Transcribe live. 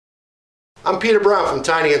I'm Peter Brown from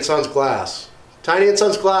Tiny & Sons Glass. Tiny &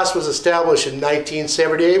 Sons Glass was established in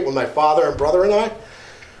 1978 when my father and brother and I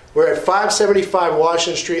were at 575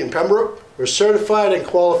 Washington Street in Pembroke. We're certified and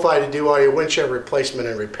qualified to do all your windshield replacement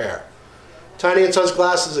and repair. Tiny & Sons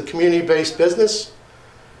Glass is a community-based business.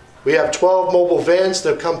 We have 12 mobile vans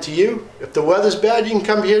that come to you. If the weather's bad, you can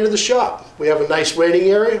come here to the shop. We have a nice waiting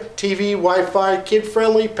area, TV, Wi-Fi,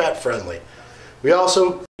 kid-friendly, pet-friendly. We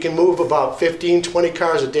also can move about 15-20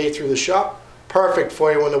 cars a day through the shop. Perfect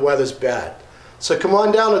for you when the weather's bad. So come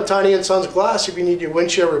on down to Tiny & Sons Glass if you need your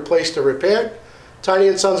windshield replaced or repaired.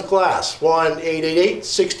 Tiny & Sons Glass,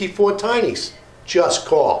 1-888-64-TINIES. Just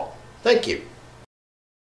call. Thank you.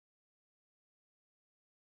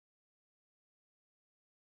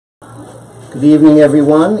 Good evening,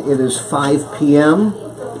 everyone. It is 5 p.m.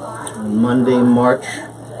 Monday, March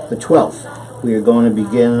the 12th. We are going to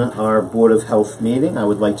begin our Board of Health meeting. I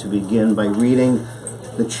would like to begin by reading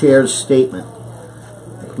the Chair's statement.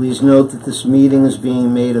 Please note that this meeting is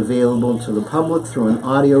being made available to the public through an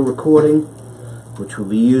audio recording, which will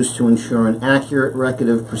be used to ensure an accurate record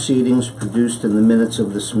of proceedings produced in the minutes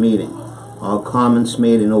of this meeting. All comments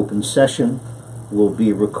made in open session will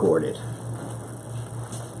be recorded.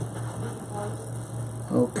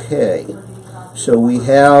 Okay, so we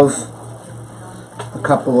have a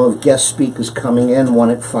couple of guest speakers coming in, one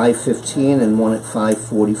at 5:15 and one at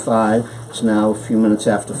 5:45. It's now a few minutes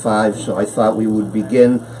after 5, so I thought we would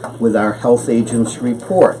begin with our health agent's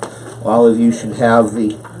report. All of you should have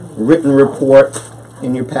the written report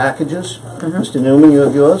in your packages. Mr. Newman, you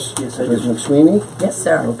have yours? Yes, I do. Ms. McSweeney? Yes,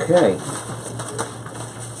 sir. Okay.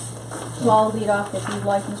 So I'll lead off if you'd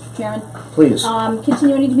like, Mr. Chairman. Please.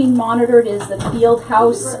 Continuing to be monitored is the field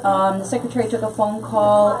house. The secretary took a phone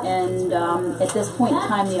call, and at this point in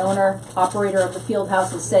time, the owner-operator of the field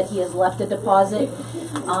house has said he has left a deposit.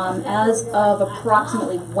 As of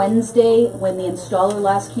approximately Wednesday, when the installer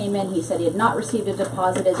last came in, he said he had not received a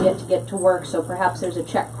deposit as yet to get to work, so perhaps there's a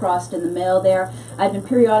check crossed in the mail there. I've been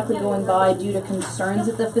periodically going by due to concerns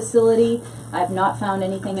at the facility. I've not found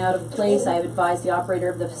anything out of place. I have advised the operator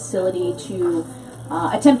of the facility to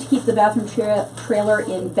attempt to keep the bathroom trailer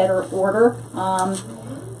in better order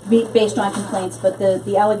based on complaints, but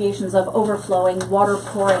the allegations of overflowing, water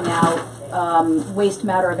pouring out, waste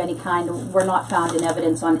matter of any kind were not found in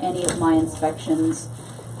evidence on any of my inspections.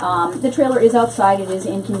 The trailer is outside. It is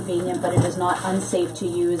inconvenient, but it is not unsafe to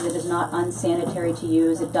use. It is not unsanitary to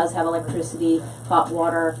use. It does have electricity, hot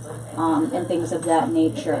water, and things of that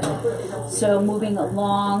nature. So moving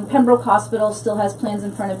along, Pembroke Hospital still has plans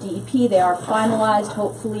in front of DEP. They are finalized.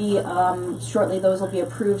 Hopefully, shortly those will be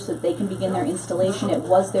approved so that they can begin their installation. It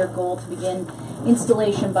was their goal to begin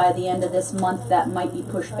installation by the end of this month. That might be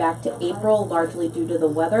pushed back to April, largely due to the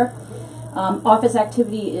weather. Office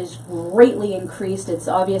activity is greatly increased. It's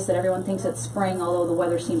obvious that everyone thinks it's spring, although the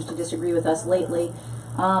weather seems to disagree with us lately.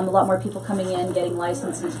 A lot more people coming in, getting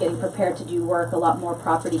licenses, getting prepared to do work, a lot more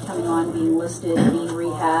property coming on, being listed, being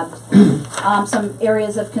rehabbed. Some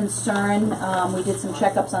areas of concern, we did some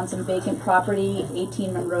checkups on some vacant property.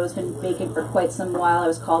 18 Monroe's been vacant for quite some while. I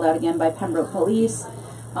was called out again by Pembroke Police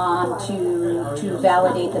to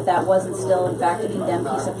validate that that wasn't still, in fact, a condemned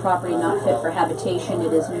piece of property not fit for habitation.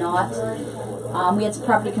 It is not. We had some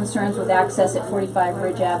property concerns with access at 45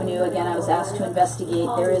 Ridge Avenue. Again, I was asked to investigate.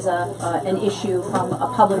 There is an issue from a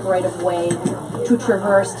public right-of-way to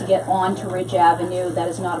traverse to get onto Ridge Avenue. That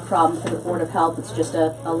is not a problem for the Board of Health. It's just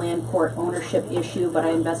a land court ownership issue, but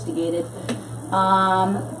I investigated.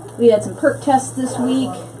 We had some perk tests this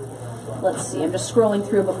week. Let's see, I'm just scrolling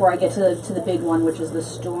through before I get to the big one, which is the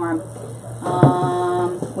storm,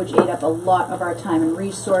 which ate up a lot of our time and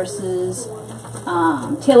resources.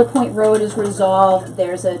 Taylor Point Road is resolved.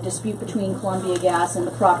 There's a dispute between Columbia Gas and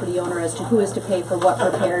the property owner as to who is to pay for what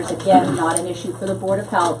repairs. Again, not an issue for the Board of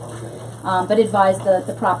Health, but advised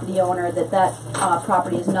the property owner that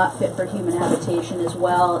property is not fit for human habitation as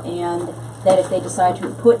well, and that if they decide to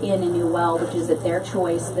put in a new well, which is at their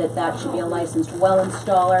choice, that should be a licensed well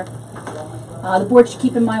installer. The board should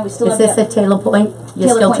keep in mind we still have Is this at Taylor Point you're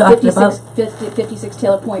still talking about? 56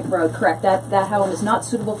 Taylor Point Road, correct. That home is not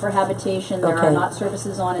suitable for habitation. There are not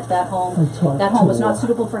services on at that home. That home was not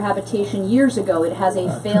suitable for habitation years ago. It has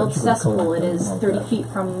a failed cesspool. It is 30 feet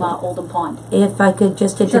from Oldham Pond. If I could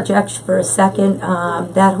just interject for a second,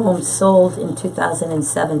 that home sold in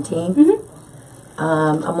 2017. Mm-hmm.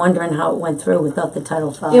 I'm wondering how it went through without the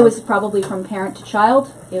Title V. It was probably from parent to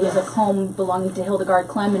child. It was a home belonging to Hildegard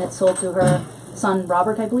Clem, and it sold to her son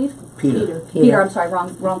Robert, I believe. Peter. Peter, I'm sorry,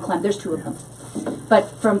 wrong Clem. There's two of them.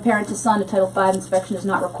 But from parent to son, a Title V inspection is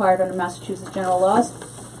not required under Massachusetts general laws.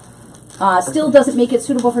 Still doesn't make it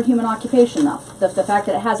suitable for human occupation, though. The fact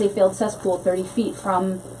that it has a failed cesspool 30 feet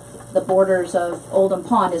from the borders of Oldham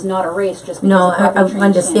Pond is not erased just because No, the property I'm change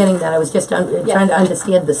understanding stands. that. I was just trying to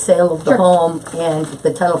understand the sale of the Sure. home and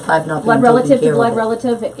the Title V not being Blood taken relative to care blood of.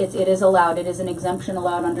 relative, it is allowed. It is an exemption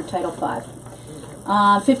allowed under Title V.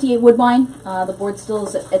 58 Woodbine, the board still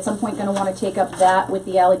is at some point going to want to take up that with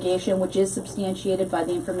the allegation, which is substantiated by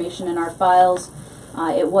the information in our files.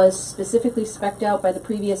 It was specifically spec'd out by the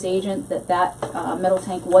previous agent that metal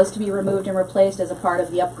tank was to be removed and replaced as a part of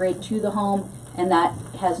the upgrade to the home, and that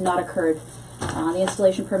has not occurred. The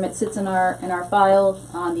installation permit sits in our file.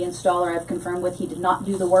 The installer I've confirmed with, he did not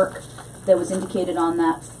do the work that was indicated on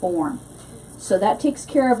that form. So that takes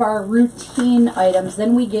care of our routine items.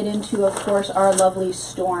 Then we get into, of course, our lovely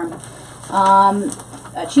storm.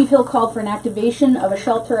 Chief Hill called for an activation of a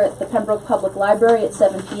shelter at the Pembroke Public Library at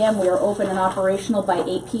 7 p.m. We are open and operational by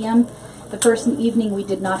 8 p.m. The first evening we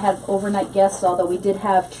did not have overnight guests, although we did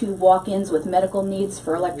have 2 walk-ins with medical needs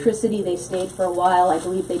for electricity. They stayed for a while. I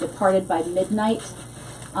believe they departed by midnight.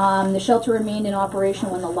 The shelter remained in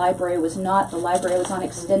operation when the library was not. The library was on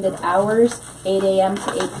extended hours, 8 a.m.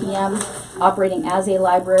 to 8 p.m., operating as a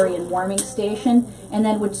library and warming station, and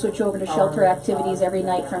then would switch over to shelter activities every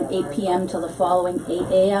night from 8 p.m. till the following 8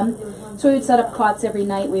 a.m. So we would set up cots every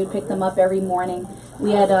night. We would pick them up every morning.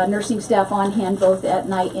 We had nursing staff on hand both at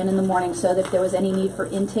night and in the morning, so that if there was any need for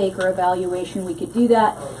intake or evaluation, we could do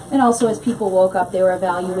that. And also, as people woke up, they were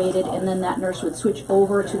evaluated, and then that nurse would switch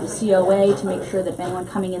over to the COA to make sure that if anyone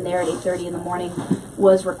coming in there at 8:30 in the morning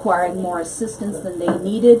was requiring more assistance than they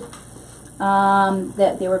needed,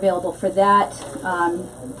 that they were available for that.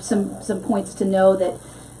 Some points to know that,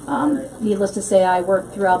 needless to say, I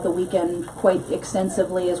worked throughout the weekend quite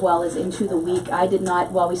extensively as well as into the week. I did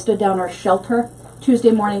not, while we stood down our shelter,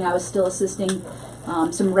 Tuesday morning I was still assisting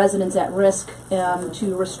some residents at risk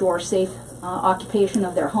to restore safe occupation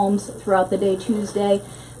of their homes throughout the day Tuesday.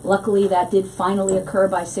 Luckily, that did finally occur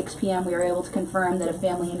by 6 p.m. We were able to confirm that a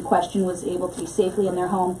family in question was able to be safely in their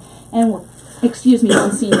home. And, one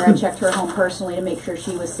senior, I checked her home personally to make sure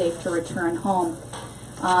she was safe to return home.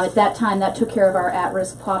 At that time, that took care of our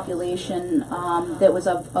at-risk population that was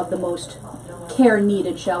of the most care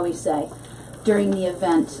needed, shall we say, during the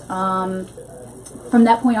event. From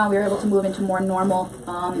that point on, we were able to move into more normal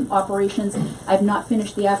operations. I've not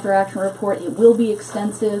finished the after-action report. It will be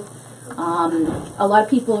extensive. A lot of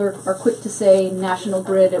people are quick to say National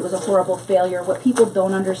Grid, it was a horrible failure. What people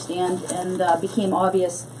don't understand, and became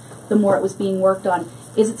obvious the more it was being worked on,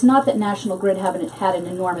 is it's not that National Grid had an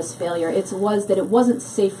enormous failure. It was that it wasn't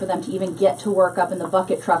safe for them to even get to work up in the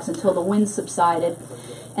bucket trucks until the wind subsided.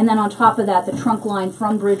 And then on top of that, the trunk line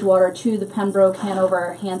from Bridgewater to the Pembroke,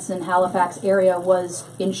 Hanover, Hanson, Halifax area was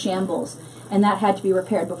in shambles. And that had to be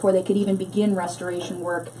repaired before they could even begin restoration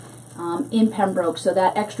work in Pembroke. So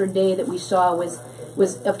that extra day that we saw was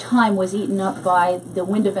eaten up by the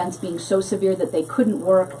wind events being so severe that they couldn't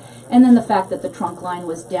work. And then the fact that the trunk line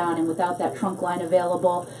was down, and without that trunk line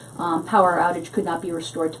available, power outage could not be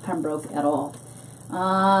restored to Pembroke at all.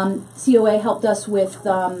 COA helped us with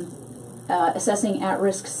assessing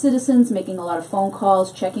at-risk citizens, making a lot of phone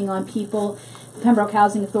calls, checking on people. The Pembroke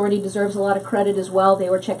Housing Authority deserves a lot of credit as well. They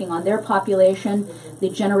were checking on their population. The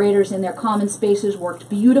generators in their common spaces worked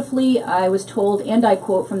beautifully. I was told, and I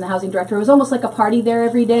quote from the housing director, it was almost like a party there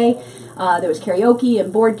every day. There was karaoke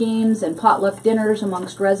and board games and potluck dinners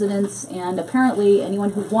amongst residents, and apparently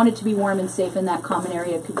anyone who wanted to be warm and safe in that common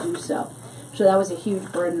area could do so. So that was a huge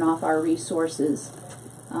burden off our resources.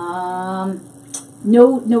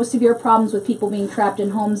 No severe problems with people being trapped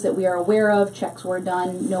in homes that we are aware of. Checks were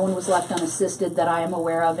done. No one was left unassisted that I am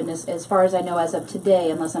aware of. And as far as I know, as of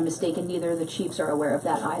today, unless I'm mistaken, neither of the chiefs are aware of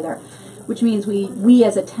that either. Which means we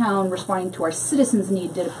as a town, responding to our citizens'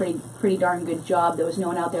 need, did a pretty darn good job. There was no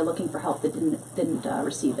one out there looking for help that didn't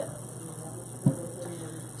receive it.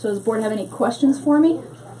 So does the board have any questions for me?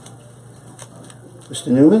 Mr.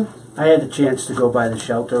 Newman? I had the chance to go by the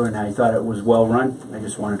shelter, and I thought it was well run. I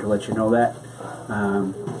just wanted to let you know that.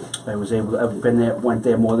 Went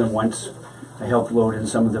there more than once. I helped load in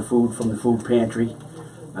some of the food from the food pantry.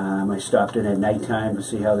 I stopped in at nighttime to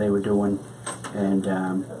see how they were doing, and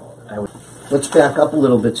Let's back up a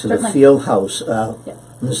little bit to the Certainly. field house.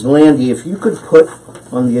 Ms. Landy, if you could put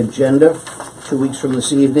on the agenda 2 weeks from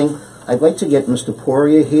this evening, I'd like to get Mr.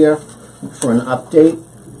 Poirier here for an update.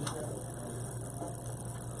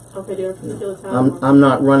 Okay, do you have the field I'm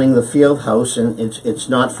not running the field house, and it's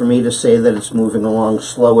not for me to say that it's moving along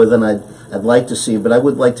slower than I'd like to see, but I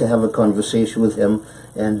would like to have a conversation with him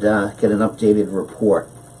and get an updated report.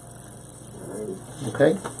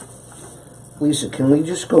 Okay? Lisa, can we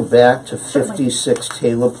just go back to 56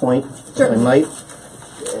 Taylor Point, if I Certainly. might?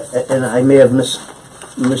 And I may have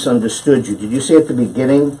misunderstood you. Did you say at the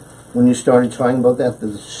beginning, when you started talking about that,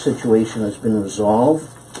 the situation has been resolved?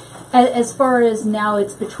 As far as now,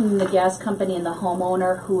 it's between the gas company and the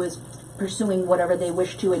homeowner, who is pursuing whatever they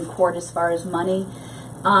wish to in court as far as money.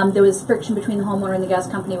 There was friction between the homeowner and the gas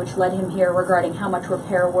company, which led him here regarding how much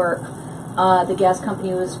repair work the gas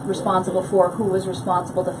company was responsible for, who was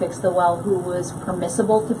responsible to fix the well, who was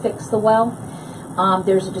permissible to fix the well.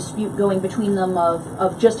 There's a dispute going between them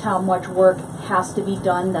of just how much work has to be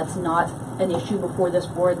done. That's not an issue before this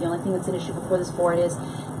board. The only thing that's an issue before this board is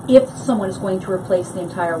if someone is going to replace the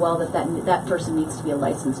entire well, that person needs to be a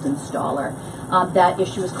licensed installer. That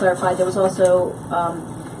issue was clarified. There was also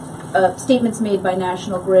statements made by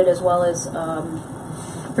National Grid as well as,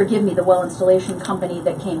 forgive me, the well installation company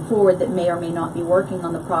that came forward that may or may not be working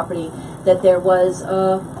on the property, that there was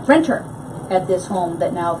a renter at this home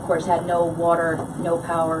that now, of course, had no water, no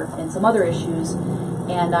power, and some other issues.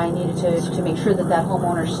 And I needed to make sure that that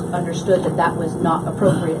homeowner understood that that was not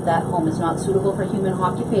appropriate. That home is not suitable for human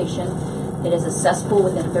occupation. It is a cesspool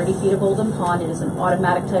within 30 feet of Oldham Pond. It is an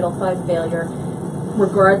automatic Title V failure.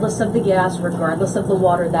 Regardless of the gas, regardless of the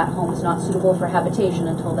water, that home is not suitable for habitation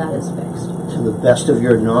until that is fixed. To the best of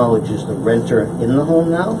your knowledge, is the renter in the home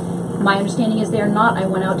now? My understanding is they are not. I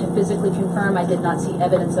went out to physically confirm. I did not see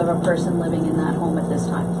evidence of a person living in that home at this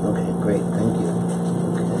time. Okay, great, thank you.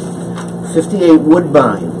 Okay. 58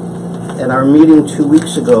 Woodbine. At our meeting 2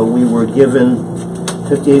 weeks ago, we were given,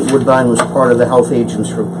 58 Woodbine was part of the health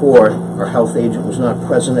agent's report. Our health agent was not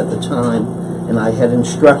present at the time, and I had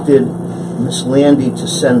instructed Miss Landy to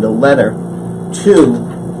send a letter to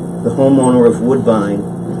the homeowner of Woodbine,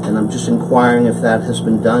 and I'm just inquiring if that has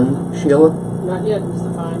been done, Sheila? Not yet,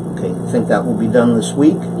 Mr. Fine. Okay, think that will be done this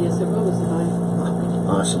week? Yes, it will, Mr. Fine.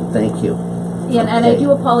 Awesome, thank you. Yeah, and I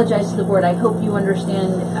do apologize to the board. I hope you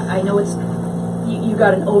understand. I know it's you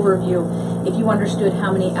got an overview. If you understood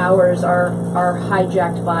how many hours are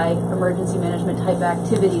hijacked by emergency management type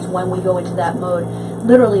activities when we go into that mode.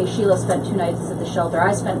 Literally, Sheila spent 2 nights at the shelter.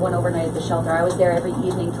 I spent one overnight at the shelter. I was there every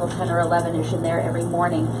evening till 10 or 11ish, and there every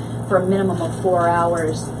morning for a minimum of 4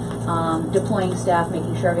 hours, deploying staff,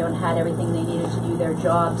 making sure everyone had everything they needed to do their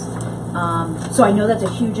jobs. So I know that's a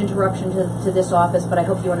huge interruption to this office, but I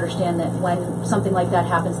hope you understand that when something like that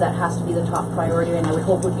happens, that has to be the top priority, and I would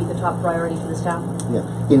hope would be the top priority for this town.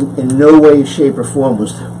 Yeah. In no way, shape, or form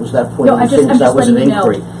was that point. No, I'm just that was an letting you know.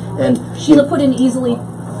 inquiry. And Sheila put in easily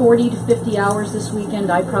 40 to 50 hours this weekend.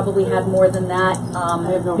 I probably had more than that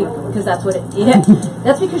because that's what it. Yeah,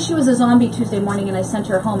 that's because she was a zombie Tuesday morning, and I sent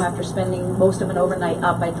her home after spending most of an overnight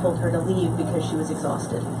up. I told her to leave because she was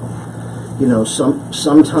exhausted. you know,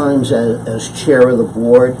 sometimes as chair of the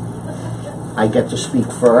board, I get to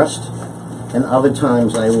speak first, and other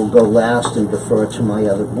times I will go last and defer to my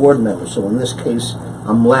other board members. So in this case,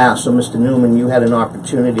 I'm last. So Mr. Newman, you had an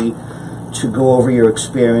opportunity to go over your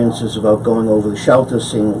experiences about going over the shelter,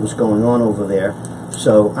 seeing what was going on over there.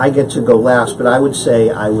 So I get to go last, but I would say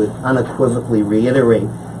I would unequivocally reiterate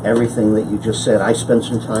everything that you just said. I spent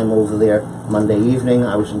some time over there Monday evening.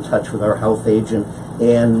 I was in touch with our health agent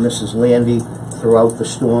and Mrs. Landy throughout the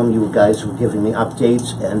storm. You guys were giving me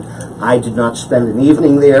updates, and I did not spend an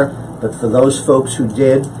evening there, but for those folks who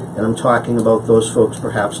did, and I'm talking about those folks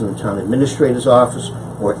perhaps in the town administrator's office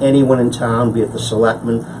or anyone in town, be it the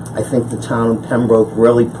selectmen, I think the town of Pembroke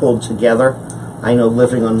really pulled together. I know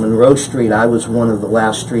living on Monroe Street, I was one of the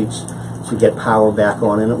last streets to get power back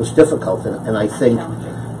on, and it was difficult. And I think,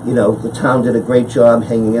 you know, the town did a great job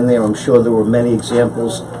hanging in there. I'm sure there were many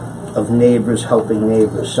examples of neighbors helping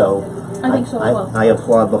neighbors. So I think so as well. I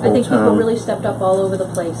applaud the whole town. I think people really stepped up all over the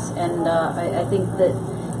place, and I think that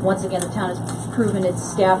once again the town has proven its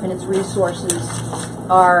staff and its resources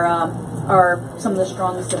are some of the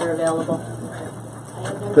strongest that are available.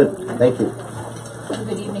 Good, thank you.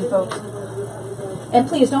 Good evening, folks. And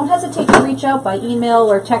please don't hesitate to reach out by email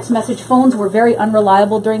or text message. Phones were very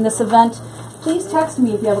unreliable during this event. Please text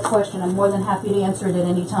me if you have a question. I'm more than happy to answer it at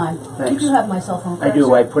any time. Thanks. You do have my cell phone. I do.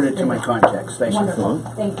 correct, I sir? put it to my contacts. Thanks. Wonderful.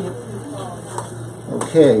 Thank you.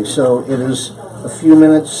 Okay, so it is a few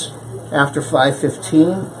minutes after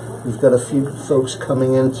 5:15. We've got a few folks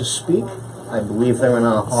coming in to speak. I believe they're in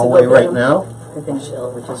our hallway right now. I think Sheila,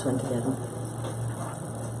 we just went to get him.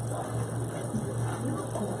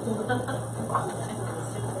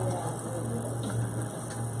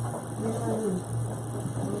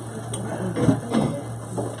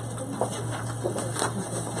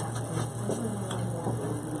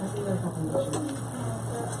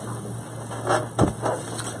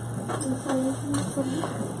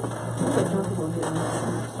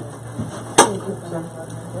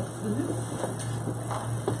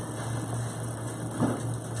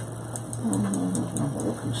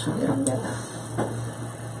 see here. Look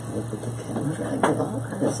at the camera. Try to give all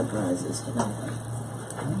kind of surprises tonight.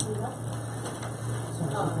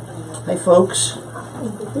 Hi, folks.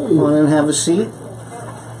 Come on and have a seat.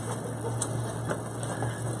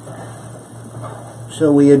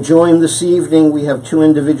 So we are joined this evening. We have two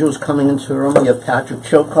individuals coming into the room. We have Patrick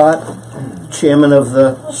Chilcott, chairman of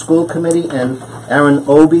the school committee, and Aaron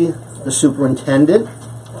Obie, the superintendent.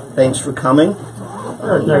 Thanks for coming.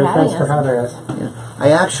 Thanks for having us. Yeah. I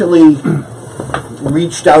actually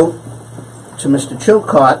reached out to Mr.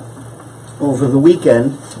 Chilcott over the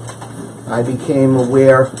weekend. I became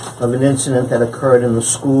aware of an incident that occurred in the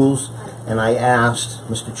schools, and I asked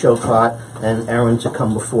Mr. Chilcott and Aaron to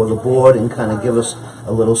come before the board and kind of give us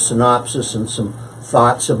a little synopsis and some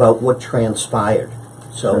thoughts about what transpired.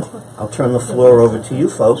 So I'll turn the floor over to you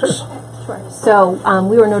folks. Sure. So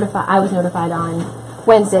we were notified. I was notified on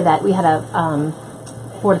Wednesday that we had a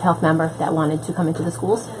Board of Health member that wanted to come into the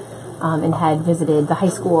schools and had visited the high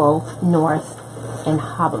school north in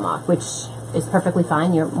Habermock, which is perfectly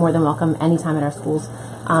fine. You're more than welcome anytime at our schools.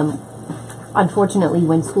 Unfortunately,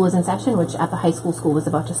 when school is in session, which at the high school was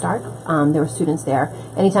about to start, there were students there.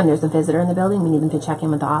 Anytime there's a visitor in the building, we need them to check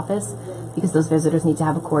in with the office because those visitors need to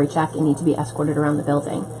have a query check and need to be escorted around the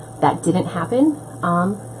building. That didn't happen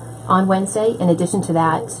on Wednesday. In addition to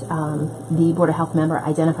that, the Board of Health member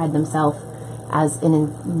identified themselves as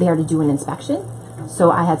there to do an inspection.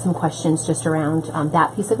 So I had some questions just around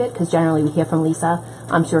that piece of it, because generally we hear from Lisa.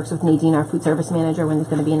 She works with Nadine, our food service manager, when there's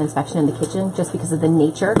going to be an inspection in the kitchen, just because of the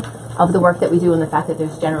nature of the work that we do and the fact that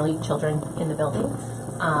there's generally children in the building.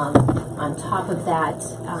 On top of that,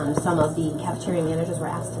 some of the cafeteria managers were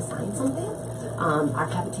asked to sign something. Our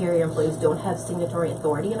cafeteria employees don't have signatory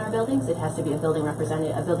authority in our buildings. It has to be a building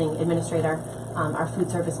representative, a building administrator, our food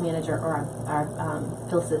service manager, or our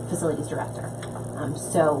facilities director.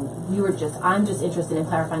 So I'm just interested in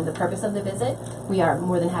clarifying the purpose of the visit. We are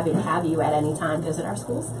more than happy to have you at any time visit our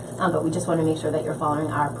schools, but we just want to make sure that you're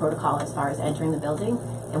following our protocol as far as entering the building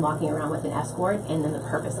and walking around with an escort, and then the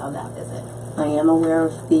purpose of that visit. I am aware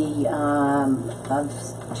of of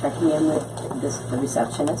checking in with the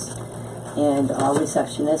receptionist, and all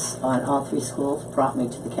receptionists on all three schools brought me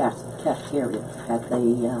to the cafeteria at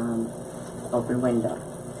the open window.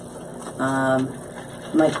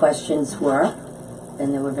 My questions were,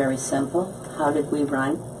 and they were very simple: how did we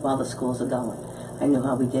run while the schools are going? I knew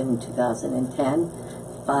how we did in 2010,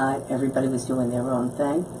 but everybody was doing their own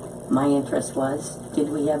thing. My interest was, did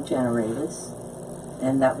we have generators?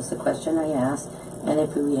 And that was the question I asked, and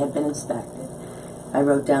if we had been inspected. I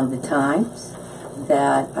wrote down the times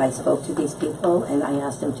that I spoke to these people, and I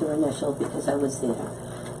asked them to initial because I was there.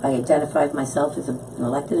 I identified myself as an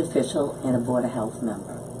elected official and a Board of Health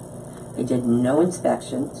member. I did no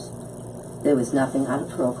inspections. There was nothing out of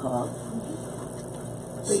protocol.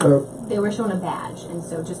 So they were shown a badge, and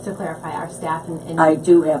so just to clarify, our staff and I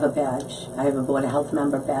do have a badge. I have a Board of Health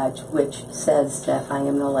member badge, which says that I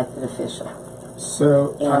am an elected official.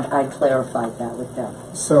 So, and I clarified that with them.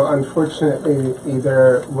 So unfortunately,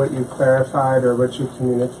 either what you clarified or what you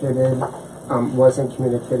communicated wasn't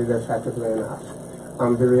communicated effectively enough.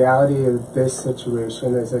 The reality of this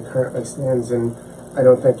situation as it currently stands, and I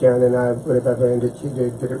don't think Aaron and I would have ever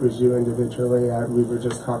indicated that it was you individually. We were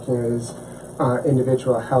just talking as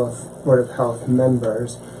individual Board of Health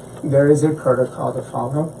members. There is a protocol to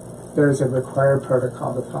follow. There is a required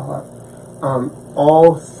protocol to follow.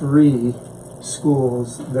 All three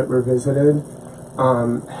schools that were visited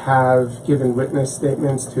have given witness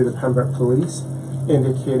statements to the Pembroke Police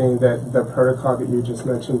indicating that the protocol that you just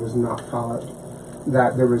mentioned was not followed,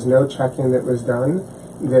 that there was no checking that was done,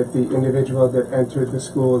 that the individual that entered the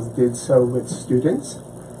schools did so with students,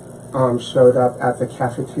 showed up at the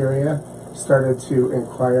cafeteria, started to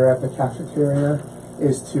inquire at the cafeteria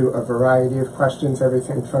as to a variety of questions,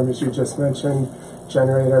 everything from, as you just mentioned,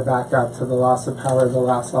 generator back up to the loss of power, the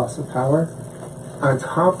last loss of power. On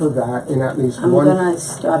top of that, in at least I'm one... I'm going to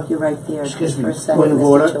stop you right there. Excuse me, for a second, point of Mr.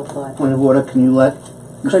 order. Chilcott. Point of order, can you let...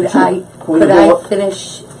 Could I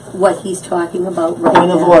finish what he's talking about right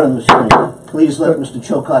Point of now? order, Mr. Chairman. Please let Mr.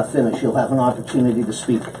 Chilcott finish. He'll have an opportunity to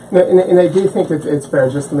speak. No, and I do think it's fair,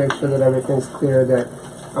 just to make sure that everything's clear, that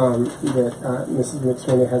Mrs.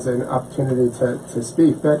 McSweeney has an opportunity to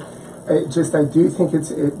speak. But I do think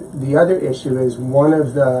the other issue is in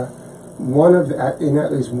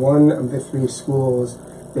at least one of the three schools,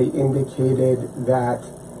 they indicated that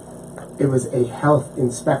it was a health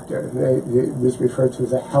inspector. It was referred to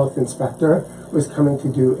as a health inspector, was coming to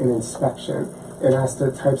do an inspection and ask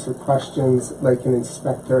the types of questions like an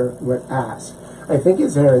inspector would ask. I think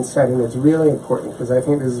as Aaron said, and it's really important because I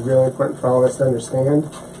think this is really important for all of us to understand,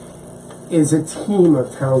 is a team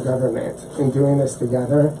of town government in doing this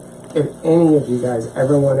together. If any of you guys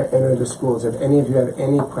ever want to enter the schools, if any of you have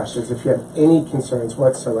any questions, if you have any concerns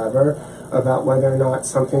whatsoever about whether or not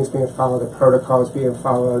something's being followed, the protocols being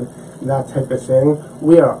followed, that type of thing,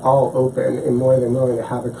 we are all open and more than willing to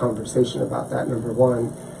have a conversation about that, number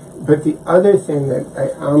one. But the other thing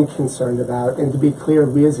that I'm concerned about, and to be clear,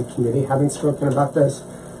 we as a committee haven't spoken about this.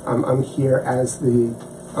 I'm here as the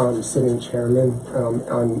sitting chairman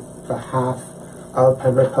on behalf of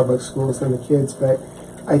Pembroke Public Schools and the kids, but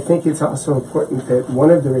I think it's also important that one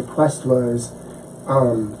of the requests was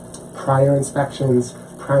prior inspections,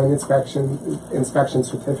 inspection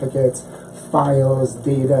certificates, files,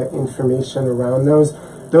 data, information around those.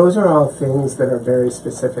 Those are all things that are very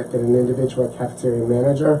specific that an individual cafeteria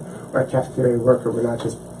manager or a cafeteria worker would not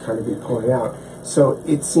just kind of be pulling out. So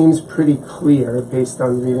it seems pretty clear, based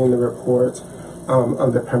on reading the report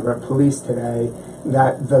of the Pembroke Police today,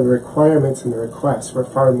 that the requirements and the requests were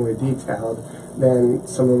far more detailed than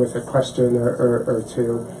someone with a question or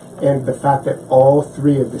two. And the fact that all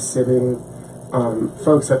three of the sitting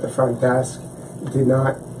folks at the front desk did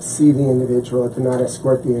not see the individual, did not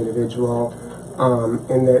escort the individual,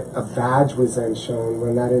 and that a badge was then shown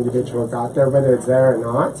when that individual got there, whether it's there or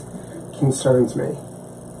not, concerns me.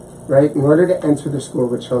 Right? In order to enter the school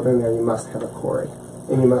with children there, you must have a Corey,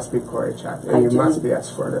 and you must be Corey checked, and you must be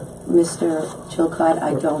escorted. Mr. Chilcott,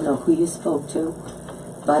 I don't know who you spoke to,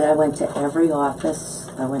 but I went to every office.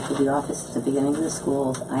 I went to the office at the beginning of the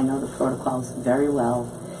schools. I know the protocols very well,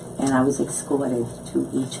 and I was escorted to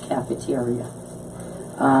each cafeteria.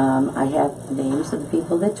 I have names of the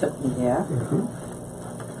people that took me there.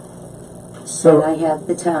 So, and I have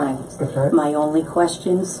the times. Okay. My only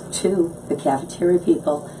questions to the cafeteria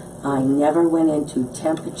people, I never went into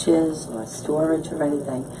temperatures or storage or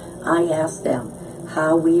anything. I asked them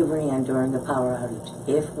how we ran during the power outage,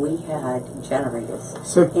 if we had generators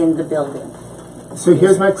in the building. So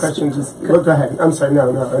here's my question. Go ahead. I'm sorry.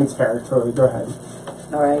 No, it's fair. Totally. Go ahead.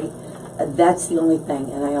 All right. That's the only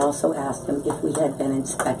thing. And I also asked them if we had been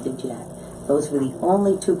inspected yet. Those were the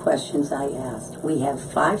only two questions I asked. We have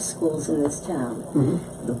 5 schools in this town.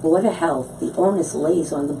 The Board of Health, the onus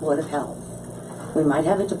lays on the Board of Health. We might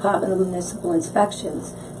have a Department of Municipal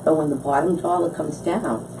Inspections, but when the bottom dollar comes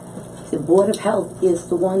down, the Board of Health is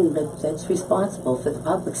the one that's responsible for the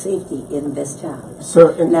public safety in this town.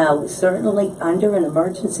 Now, certainly under an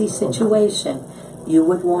emergency situation, you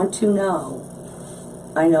would want to know.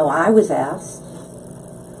 I know I was asked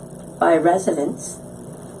by residents,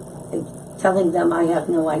 telling them I have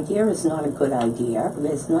no idea is not a good idea.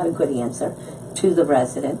 It's not a good answer to the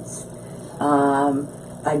residents.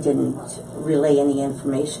 I didn't relay any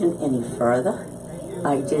information any further.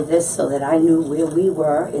 I did this so that I knew where we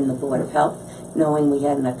were in the Board of Health, knowing we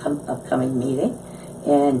had an upcoming meeting,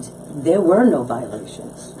 and there were no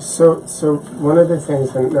violations. So one of the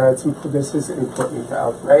things, and this is important to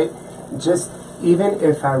out, right? Just even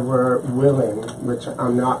if I were willing, which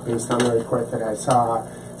I'm not based on the report that I saw,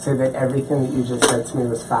 say that everything that you just said to me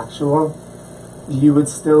was factual, you would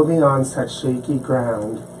still be on such shaky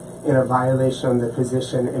ground in a violation of the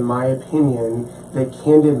position, in my opinion, that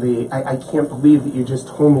candidly, I can't believe that you just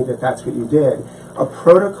told me that that's what you did. A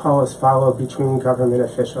protocol is followed between government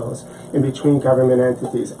officials and between government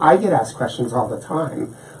entities. I get asked questions all the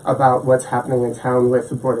time about what's happening in town with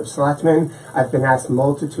the Board of Selectmen. I've been asked a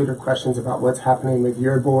multitude of questions about what's happening with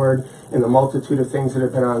your board and the multitude of things that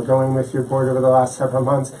have been ongoing with your board over the last several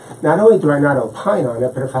months. Not only do I not opine on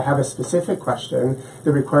it, but if I have a specific question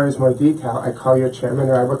that requires more detail, I call your chairman,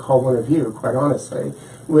 or I would call one of you, quite honestly,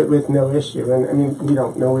 with no issue. And I mean, we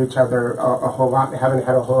don't know each other a whole lot, haven't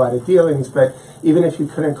had a whole lot of dealings, but even if you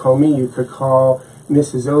couldn't call me, you could call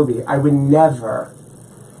Mrs. Obi. I would never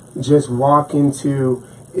just walk into,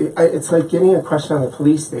 it's like getting a question on the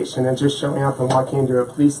police station and just showing up and walking into a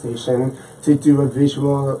police station to do a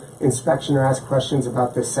visual inspection or ask questions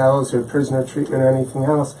about the cells or prisoner treatment or anything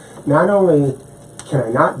else. Not only can I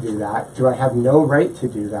not do that, do I have no right to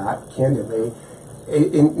do that, candidly,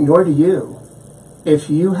 nor do you.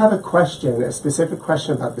 If you have a question, a specific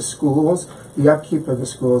question about the schools, the upkeep of the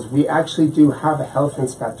schools, we actually do have a health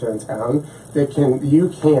inspector in town that you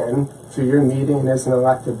can, through your meeting and as an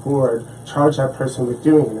elected board, charge that person with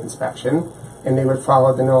doing an inspection, and they would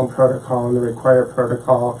follow the known protocol and the required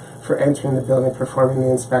protocol for entering the building, performing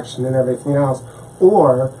the inspection and everything else.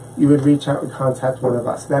 Or you would reach out and contact one of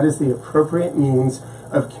us. That is the appropriate means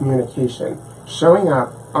of communication. Showing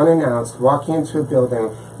up unannounced, walking into a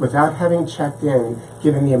building without having checked in,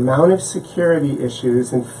 given the amount of security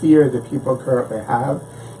issues and fear that people currently have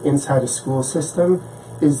inside a school system,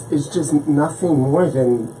 is just nothing more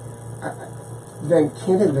than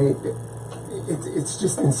candidly, it's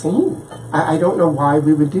just insane. I don't know why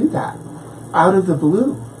we would do that. Out of the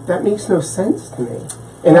blue. That makes no sense to me.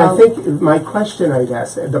 And I think my question, I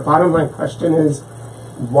guess, the bottom line question is,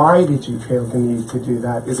 why did you feel the need to do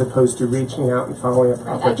that as opposed to reaching out and following a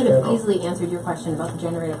proper I could have channel? easily answered your question about the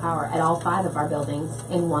generator power at all 5 of our buildings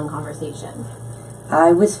in one conversation.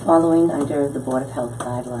 I was following under the Board of Health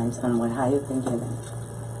guidelines on what I have been given.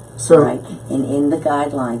 So Right, and in the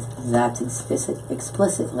guidelines, that's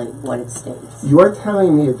explicitly what it states. you're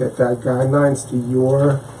telling me that the guidelines to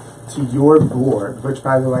your board, which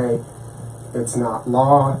by the way, it's not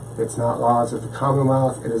law, it's not laws of the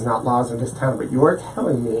Commonwealth, it is not laws of this town, but you're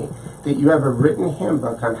telling me that you have a written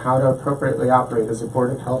handbook on how to appropriately operate as a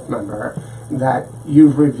Board of Health member that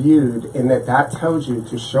you've reviewed, and that tells you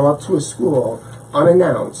to show up to a school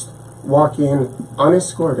unannounced, walk in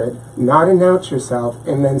unescorted, not announce yourself,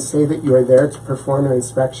 and then say that you are there to perform an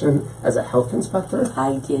inspection as a health inspector?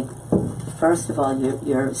 I did. First of all,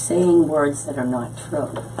 you're saying words that are not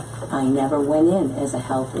true. I never went in as a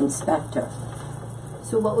health inspector.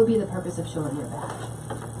 So what would be the purpose of showing your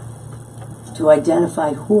badge? To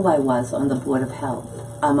identify who I was on the Board of Health.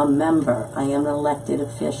 I'm a member. I am an elected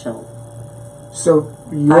official. So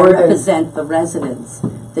I you're represent the residents,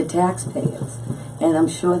 the taxpayers. And I'm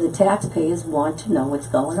sure the taxpayers want to know what's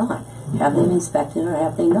going on. Have they been inspected or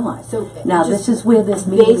have they not? So now, just this is where this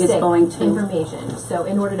meeting is basic going to... information. So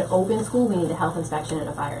in order to open school, we need a health inspection and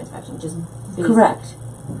a fire inspection. Just basic. Correct.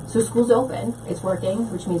 So school's open, it's working,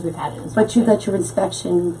 which means we've had an inspection. But you got your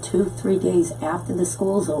inspection 2-3 days after the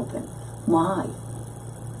school's open. Why?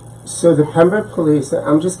 So the Pembroke Police,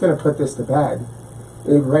 I'm just going to put this to bed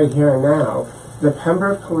right here and now. The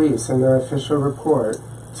Pembroke Police in their official report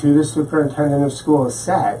to the superintendent of schools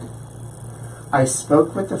said, I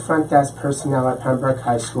spoke with the front desk personnel at Pembroke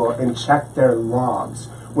High School and checked their logs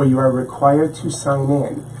where you are required to sign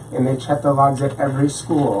in. And they checked the logs at every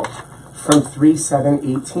school from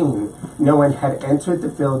 3/7/18. No one had entered the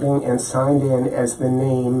building and signed in as the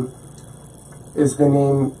name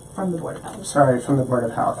From the Board of Health. Sorry, from the Board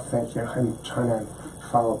of Health. Thank you. I'm trying to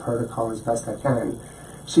follow protocol as best I can.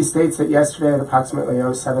 She states that yesterday at approximately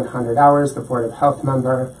 0700 hours, the Board of Health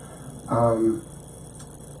member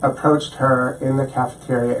approached her in the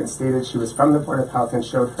cafeteria and stated she was from the Board of Health and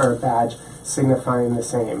showed her a badge signifying the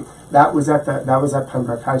same. That was at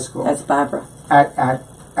Pembroke High School. That's Barbara.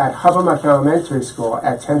 At Hubbamuck Elementary School,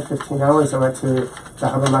 at 10:15 hours, I went to the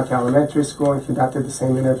Hubbamuck Elementary School and conducted the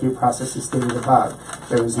same interview process as stated above.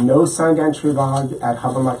 There was no signed entry log at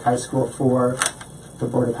Hubbamuck High School for the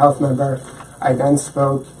Board of Health member. I then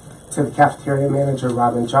spoke to the cafeteria manager,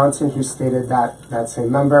 Robin Johnson, who stated that that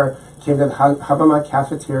same member came to the Hubbamuck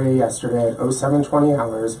cafeteria yesterday at 0720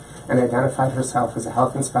 hours and identified herself as a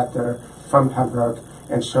health inspector from Pembroke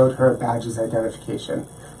and showed her a badge's identification.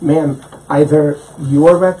 Ma'am, either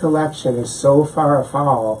your recollection is so far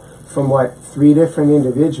afoul from what 3 different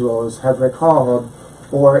individuals have recalled,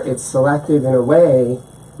 or it's selective in a way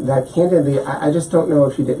that candidly, I just don't know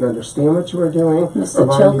if you didn't understand what you were doing Mr. or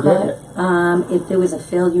why you did it. Chilcott, if there was a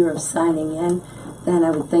failure of signing in, then I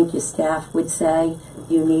would think your staff would say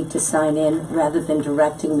you need to sign in rather than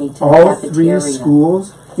directing me to the All cafeteria. 3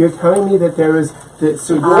 schools? You're telling me that there is,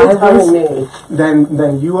 so you're telling me,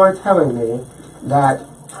 then you are telling me that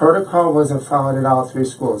protocol wasn't followed at all 3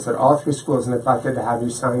 schools, that all 3 schools neglected to have you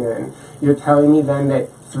sign in. You're telling me then that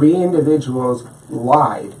 3 individuals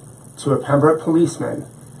lied to a Pembroke policeman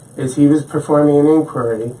as he was performing an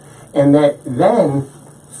inquiry, and that then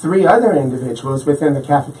 3 other individuals within the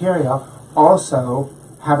cafeteria also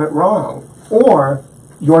have it wrong. Or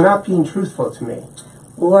you're not being truthful to me.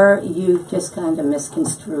 Or you just kind of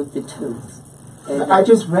misconstrued the truth. I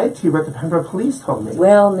just read to you what the Pembroke Police told me.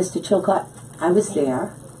 Well, Mr. Chilcott, I was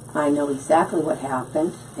there. I know exactly what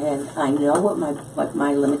happened, and I know what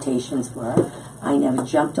my limitations were. I never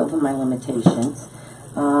jumped over my limitations.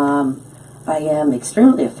 I am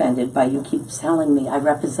extremely offended by you keep telling me I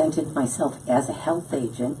represented myself as a health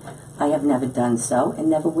agent. I have never done so and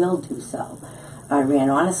never will do so. I ran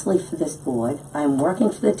honestly for this board. I'm working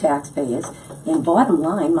for the taxpayers. And bottom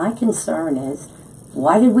line, my concern is,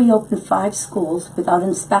 why did we open 5 schools without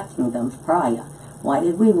inspecting them prior? Why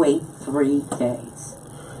did we wait 3 days?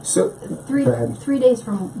 So, Three go ahead. 3 days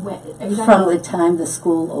from when? From the time the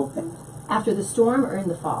school opened. After the storm or in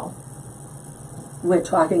the fall? We're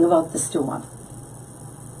talking about the storm.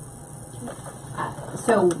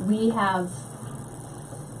 So we have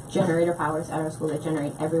generator powers at our school that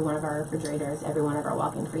generate every one of our refrigerators, every one of our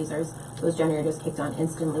walk-in freezers. Those generators kicked on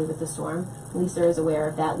instantly with the storm. Lisa is aware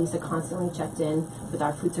of that. Lisa constantly checked in with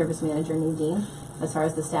our food service manager, Nadine. as far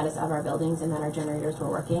as the status of our buildings and that our generators were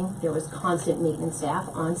working. There was constant maintenance staff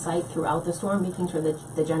on site throughout the storm, making sure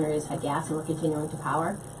that the generators had gas and were continuing to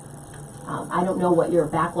power. I don't know what your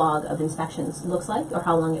backlog of inspections looks like or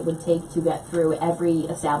how long it would take to get through every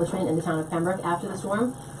establishment in the town of Pembroke after the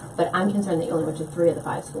storm, but I'm concerned that you only went to 3 of the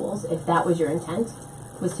 5 schools. If that was your intent,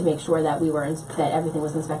 was to make sure that that everything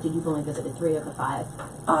was inspected, you've only visited 3 of the 5.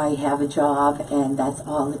 I have a job, and that's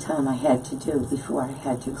all the time I had to do before I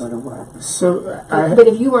had to go to work. So, But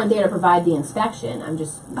if you weren't there to provide the inspection,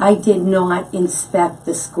 I did not inspect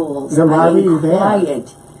the schools. Then why I were you there?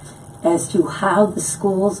 inquired as to how the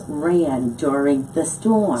schools ran during the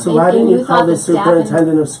storm. so why And didn't you you call thought the the staff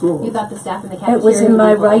superintendent of schools? you thought the staff in the cafeteria It was in would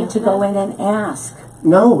my be willing right to answer go that? in and ask.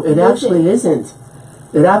 No, it Is actually it? isn't.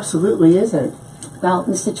 It absolutely isn't. Well,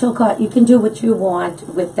 Mr. Chilcott, you can do what you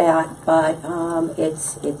want with that, but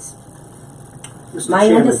it's Mr. My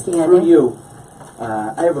Chairman, understanding- through you,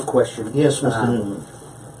 I have a question. Yes, Mr. Newman.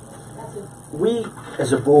 We,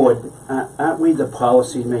 as a board, aren't we the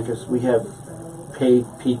policy makers? We have paid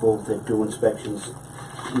people that do inspections,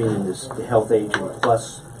 meaning the health agent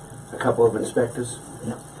plus a couple of inspectors.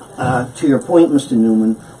 To your point, Mr.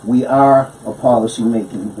 Newman, we are a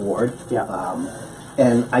policy-making board. Yeah.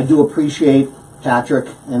 And I do appreciate Patrick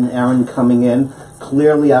and Aaron coming in.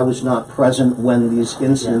 Clearly, I was not present when these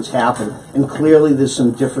incidents happened, and clearly there's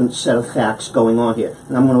some different set of facts going on here.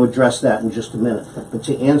 And I'm going to address that in just a minute. But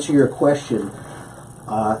to answer your question,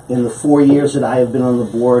 in the 4 years that I have been on the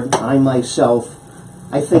board, I myself,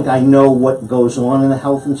 I think I know what goes on in a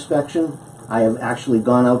health inspection. I have actually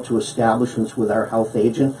gone out to establishments with our health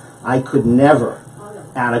agent. I could never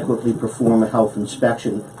adequately perform a health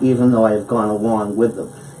inspection, even though I have gone along with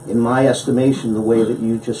them. In my estimation, the way that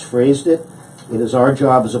you just phrased it, it is our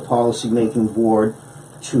job as a policy-making board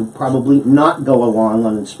to probably not go along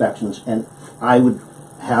on inspections, and I would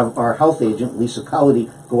have our health agent, Lisa Cullity,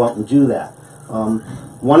 go out and do that.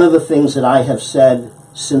 One of the things that I have said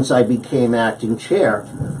since I became acting chair,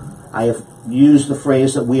 I have used the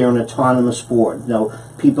phrase that we are an autonomous board. Now,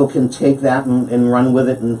 people can take that and run with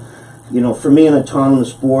it, and for me, an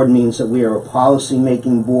autonomous board means that we are a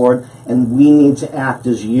policy-making board, and we need to act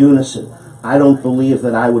as unison. I don't believe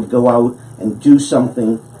that I would go out and do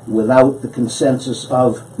something without the consensus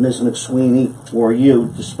of Ms. McSweeney or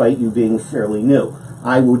you, despite you being fairly new.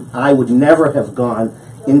 I would never have gone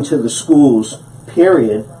into the schools,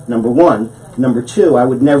 period, number one. Number two, I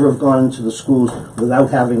would never have gone into the schools without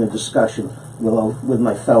having a discussion with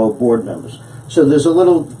my fellow board members. So there's a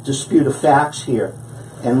little dispute of facts here.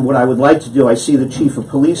 And what I would like to do, I see the Chief of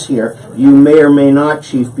Police here. You may or may not,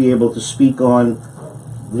 Chief, be able to speak on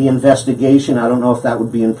the investigation. I don't know if that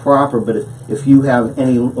would be improper, but if you have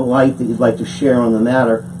any light that you'd like to share on the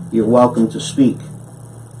matter, you're welcome to speak.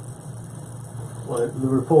 Well, the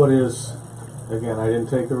report is, again, I didn't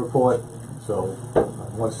take the report, so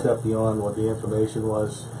I'm one step beyond what the information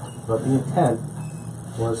was. But the intent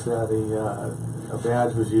was that a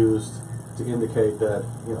badge was used to indicate that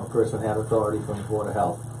a person had authority from the Board of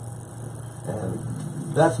Health. And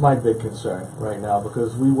that's my big concern right now,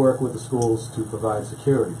 because we work with the schools to provide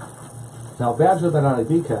security. Now, a badge with an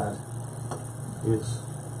ID card is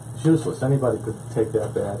useless. Anybody could take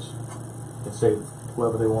that badge and say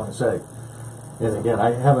whoever they want to say. And again,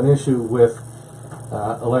 I have an issue with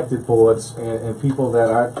elected boards and people that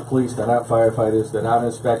aren't police, that aren't firefighters, that aren't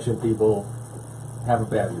inspection people, having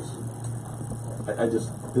badges.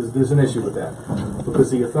 There's an issue with that, because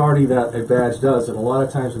the authority that a badge does, and a lot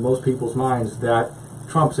of times in most people's minds, that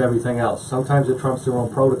trumps everything else. Sometimes it trumps their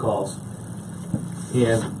own protocols,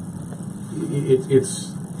 and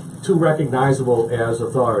it's too recognizable as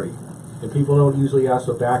authority. And people don't usually ask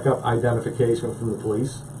for backup identification from the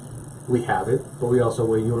police. We have it, but we also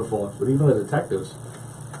wear uniforms. But even the detectives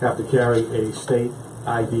have to carry a state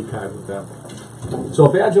ID card with them. So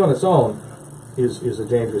a badge on its own is a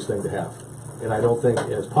dangerous thing to have. And I don't think,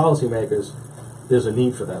 as policymakers, there's a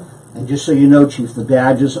need for them. And just so you know, Chief, the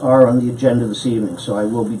badges are on the agenda this evening, so I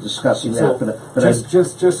will be discussing that.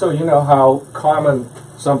 Just so you know how common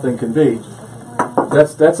something can be,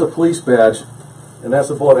 that's a police badge, and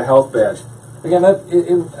that's a Board of Health badge. Again,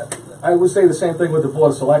 I would say the same thing with the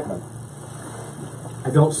Board of Selectmen.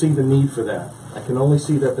 I don't see the need for that. I can only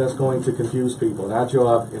see that that's going to confuse people. And our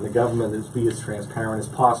job in the government is to be as transparent as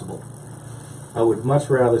possible. I would much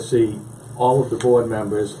rather see all of the board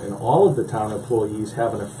members and all of the town employees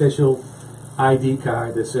have an official ID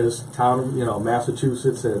card that says town,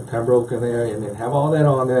 Massachusetts and Pembroke in there, and have all that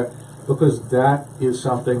on there, because that is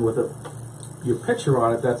something with your picture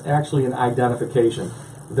on it that's actually an identification.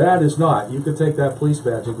 That is not. You could take that police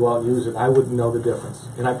badge and go out and use it. I wouldn't know the difference.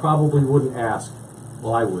 And I probably wouldn't ask.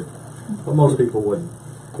 Well, I would. but most people wouldn't.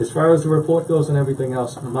 As far as the report goes and everything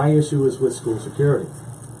else, my issue is with school security,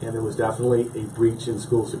 and there was definitely a breach in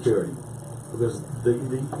school security. Because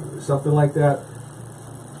something like that,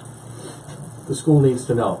 the school needs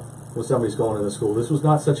to know when somebody's going to the school. This was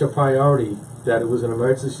not such a priority that it was an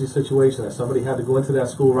emergency situation that somebody had to go into that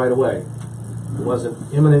school right away. It wasn't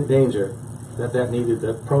imminent danger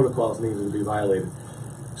that protocols needed to be violated.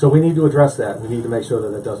 So we need to address that. We need to make sure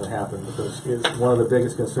that doesn't happen, because it's one of the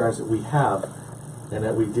biggest concerns that we have and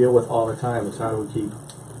that we deal with all the time is how do we keep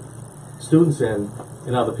students in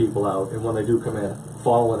and other people out, and when they do come in,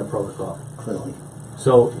 following a protocol. Clearly.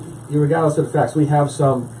 So, regardless of the facts, we have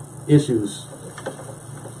some issues,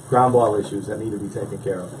 ground ball issues, that need to be taken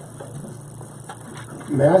care of.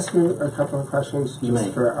 May I ask you a couple of questions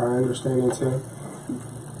just for our understanding too?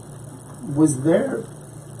 Was there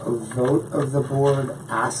a vote of the board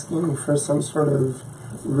asking for some sort of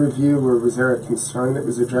review, or was there a concern that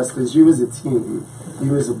was addressed as you as a team,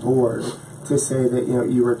 you as a board, to say that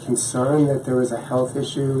you were concerned that there was a health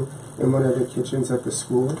issue in one of the kitchens at the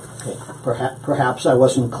school? Okay. Perhaps I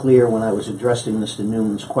wasn't clear when I was addressing Mr.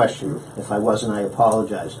 Newman's question. If I wasn't, I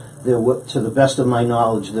apologize. To the best of my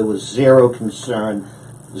knowledge, there was zero concern,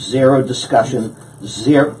 zero discussion,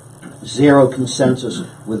 zero consensus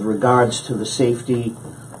with regards to the safety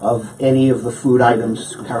of any of the food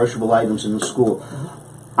items, perishable items in the school.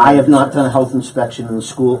 I have not done a health inspection in the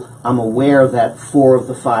school. I'm aware that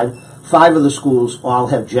five of the schools all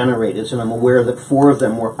have generators, and I'm aware that 4 of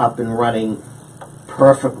them were up and running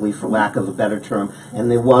perfectly, for lack of a better term. And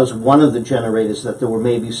there was one of the generators that there were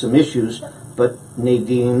maybe some issues, but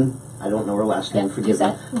Nadine, I don't know her last name, forgive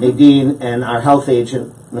me, Nadine and our health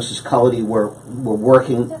agent, Mrs. Cullity, were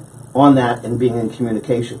working on that and being in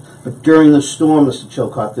communication. But during the storm, Mr.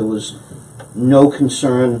 Chilcott, there was no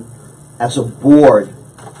concern as a board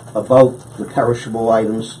about the perishable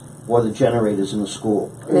items or the generators in the school.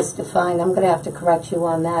 Mr. Fine, I'm going to have to correct you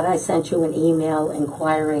on that. I sent you an email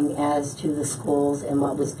inquiring as to the schools and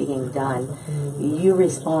what was being done. You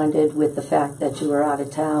responded with the fact that you were out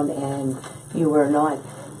of town and you were not.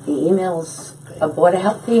 The email's a Board of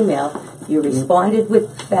Health email. You responded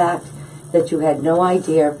with the fact that you had no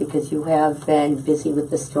idea because you have been busy with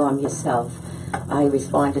the storm yourself. I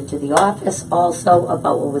responded to the office also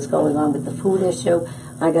about what was going on with the food issue.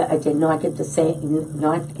 I did not get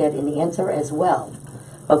an answer as well.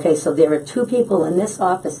 Okay, so there are 2 people in this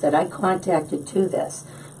office that I contacted to this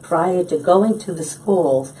prior to going to the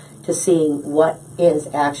schools to seeing what is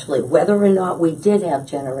actually, whether or not we did have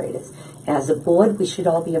generators. As a board, we should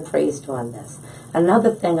all be appraised on this.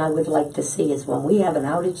 Another thing I would like to see is when we have an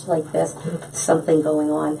outage like this, something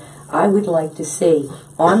going on, I would like to see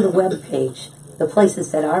on the web page the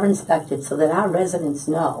places that are inspected so that our residents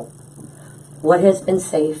know what has been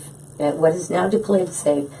safe, what is now declared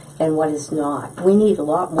safe, and what is not. We need a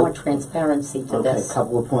lot more transparency to this. Okay, a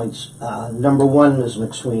couple of points. Number 1, Ms.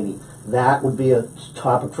 McSweeney, that would be a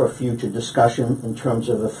topic for a future discussion in terms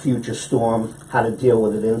of a future storm, how to deal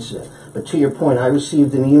with an incident. But to your point, I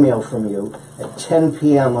received an email from you at 10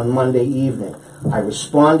 p.m. on Monday evening. I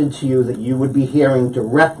responded to you that you would be hearing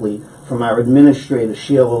directly from our administrator,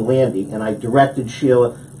 Sheila Landy, and I directed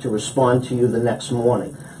Sheila to respond to you the next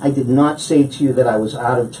morning. I did not say to you that I was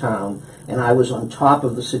out of town, and I was on top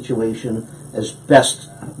of the situation as best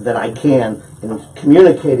that I can in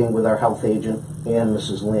communicating with our health agent and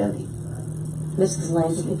Mrs. Landy. Mrs.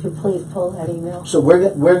 Landy, if you please pull that email. So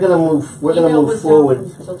we're gonna move forward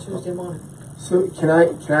until Tuesday morning. So can I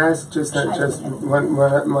ask just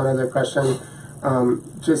one other question,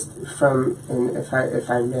 just from, and if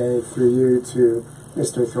I may, through you to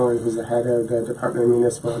Mr. Thorne, who's the head of the Department of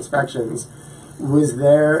Municipal Inspections. Was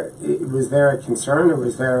there a concern, or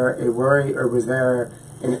was there a worry, or was there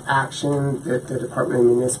an action that the Department of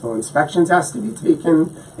Municipal Inspections has to be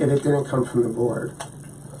taken if it didn't come from the board?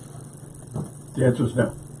 The answer is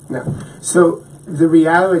no. No. So the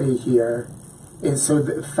reality here is, so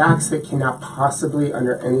the facts that cannot possibly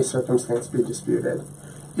under any circumstance be disputed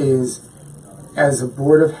is, as a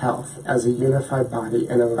Board of Health, as a unified body,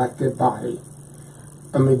 an elected body,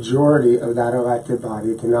 a majority of that elected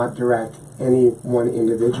body did not direct any one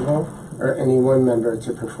individual or any one member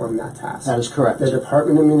to perform that task. That is correct. The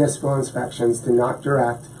Department of Municipal Inspections did not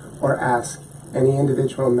direct or ask any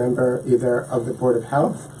individual member, either of the Board of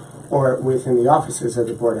Health or within the offices of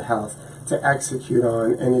the Board of Health, to execute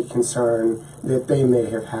on any concern that they may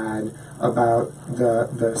have had about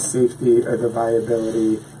the safety or the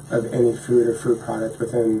viability of any food or food product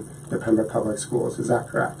within the Pembroke Public Schools. Is that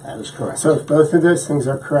correct? That is correct. So if both of those things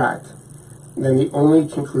are correct, then the only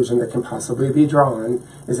conclusion that can possibly be drawn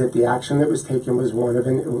is that the action that was taken was one of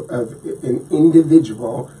an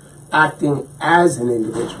individual acting as an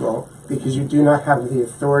individual, because you do not have the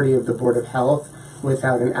authority of the Board of Health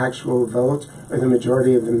without an actual vote or the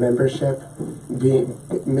majority of the membership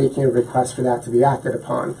making a request for that to be acted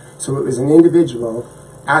upon. So it was an individual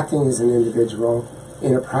acting as an individual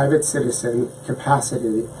in a private citizen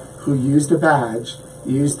capacity who used a badge,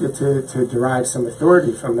 used it to derive some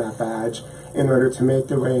authority from that badge in order to make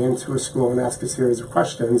their way into a school and ask a series of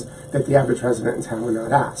questions that the average resident in town would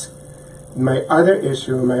not ask. My other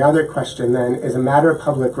issue, my other question then, is a matter of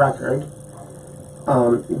public record.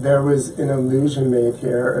 There was an allusion made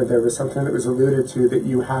here, or there was something that was alluded to, that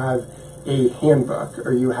you have a handbook,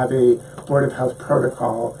 or you have a Board of Health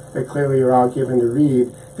protocol that clearly you're all given to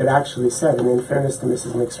read, that actually said, and in fairness to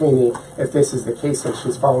Mrs. McSweeney, if this is the case and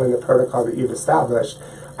she's following the protocol that you've established,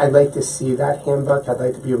 I'd like to see that handbook. I'd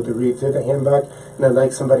like to be able to read through the handbook, and I'd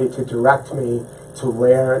like somebody to direct me to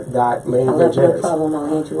where that language I'll have no is. problem. I'll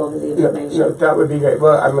hand you over the information. No, that would be great.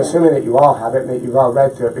 Well, I'm assuming that you all have it and that you've all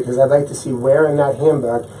read through it, because I'd like to see where in that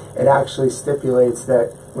handbook it actually stipulates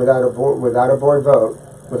that without a board vote,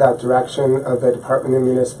 without direction of the Department of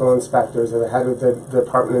Municipal Inspectors or the head of the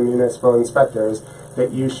Department of Municipal Inspectors,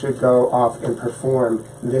 that you should go off and perform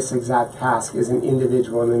this exact task as an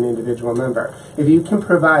individual and an individual member. If you can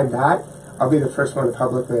provide that, I'll be the first one to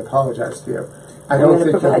publicly apologize to you. I don't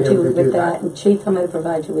think you'll be able to do that. And Chief, I'm going to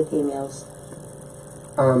provide you with emails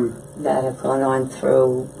that have gone on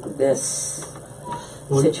through this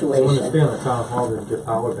situation. To understand, the town hall didn't get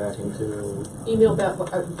power back into... Email back,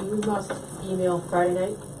 you lost email Friday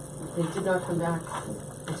night. They did not come back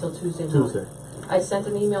until Tuesday morning. I sent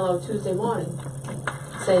an email out Tuesday morning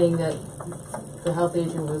saying that the health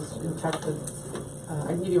agent was in touch with, I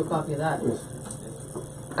can give you a copy of that.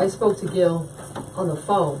 I spoke to Gail on the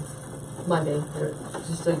phone Monday.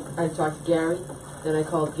 I talked to Gary, then I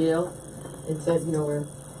called Gail and said, you know, our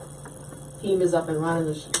team is up and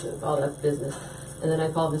running, all that business. And then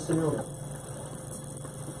I called Mr. Newman.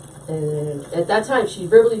 And at that time, she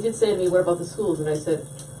verbally did say to me, what about the schools? And I said,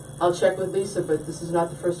 I'll check with Lisa, but this is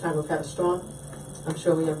not the first time we've had a storm. I'm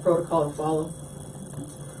sure we have protocol to follow.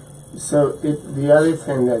 So the other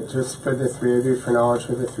thing that, just for the three of you, for knowledge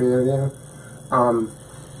for the three of you,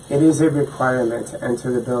 it is a requirement to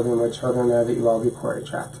enter the building with children there that you all be quarry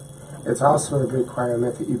checked. It's also a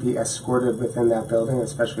requirement that you be escorted within that building,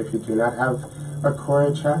 especially if you do not have a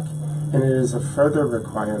quarry check. And it is a further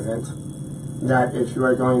requirement that if you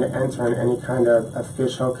are going to enter in any kind of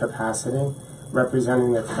official capacity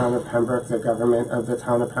representing the town of Pembroke, the government of the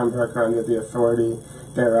town of Pembroke, or under the authority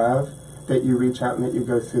thereof, that you reach out and that you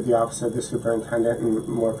go through the office of the superintendent, and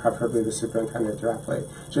more preferably the superintendent directly,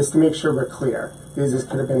 just to make sure we're clear. Because this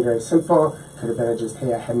could have been very simple, could have been just,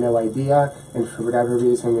 hey, I had no idea, and for whatever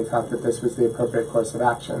reason we thought that this was the appropriate course of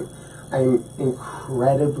action. I'm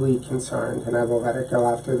incredibly concerned, and I will let it go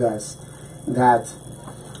after this, that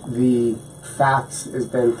the facts has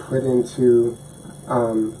been put into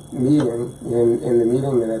meeting in the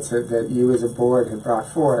meeting minutes that you as a board have brought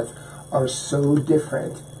forth are so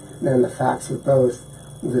different than the facts of both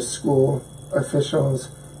the school officials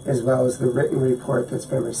as well as the written report that's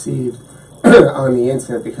been received on the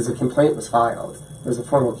incident, because a complaint was filed. There was a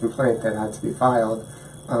formal complaint that had to be filed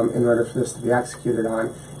in order for this to be executed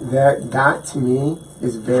on. That to me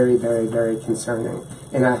is very, very, very concerning.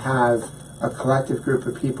 And I have a collective group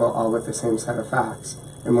of people all with the same set of facts,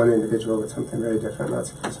 and one individual with something very different.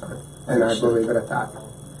 That's a concern. And I will leave it at that.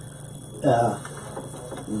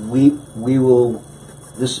 We will,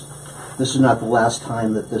 this is not the last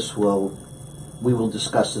time that we will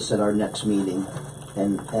discuss this at our next meeting.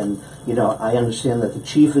 And you know, I understand that the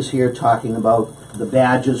chief is here talking about the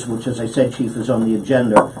badges, which, as I said, chief, is on the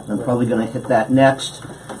agenda. I'm probably going to hit that next.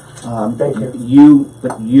 Thank you.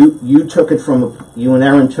 You took it from, you and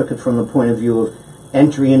Aaron took it from the point of view of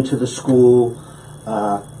entry into the school,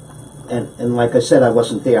 and like I said, I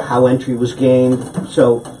wasn't there, how entry was gained.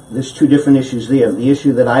 So there's two different issues there. The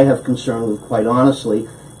issue that I have concern with, quite honestly,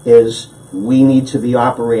 is we need to be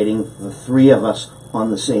operating, the three of us, on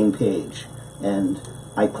the same page. And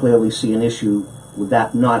I clearly see an issue with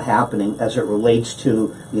that not happening as it relates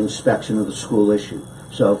to the inspection of the school issue.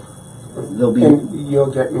 So there'll be... And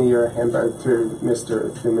you'll get me your handbook through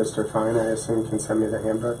Mr. Fine, I assume, can send me the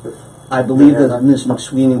handbook? I believe that Ms.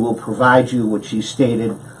 McSweeney will provide you what she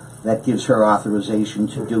stated that gives her authorization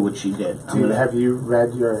to do what she did. Have you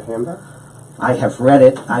read your handbook? I have read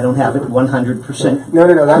it. I don't have it 100% No,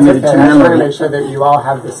 that's committed okay. to I just want to memory. make sure that you all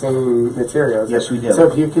have the same materials. Yes, we do.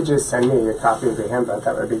 So if you could just send me a copy of the handbook,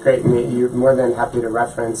 that would be great. And you're more than happy to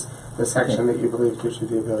reference the section that you believe gives you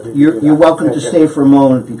the ability to do that. You're welcome to Thank you. stay for a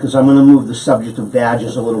moment because I'm going to move the subject of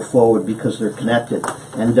badges a little forward because they're connected.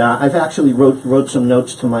 And I've actually wrote some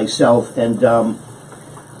notes to myself, and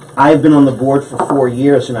I've been on the board for 4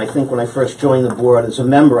 years, and I think when I first joined the board as a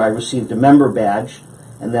member, I received a member badge,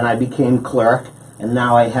 and then I became clerk, and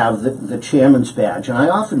now I have the chairman's badge. And I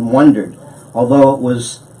often wondered, although it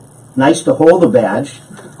was nice to hold a badge,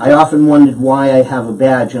 I often wondered why I have a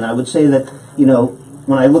badge. And I would say that,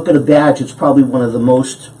 when I look at a badge, it's probably one of the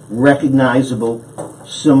most recognizable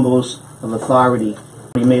symbols of authority.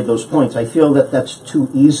 You made those points. I feel that that's too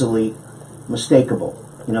easily mistakable.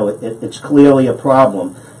 It's clearly a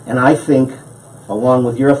problem. And I think, along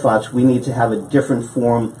with your thoughts, we need to have a different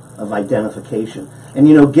form of identification.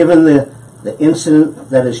 And, given the incident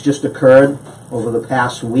that has just occurred over the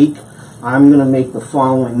past week, I'm going to make the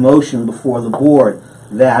following motion before the board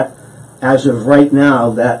that, as of right now,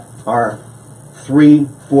 that our 3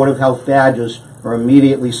 Board of Health badges are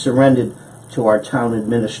immediately surrendered to our town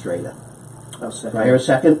administrator. I'll second. Do I hear a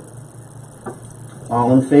second?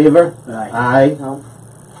 All in favor? Aye. Aye.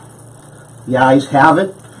 The ayes have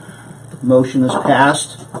it. Motion is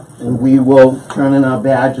passed, and we will turn in our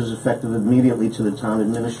badges effective immediately to the town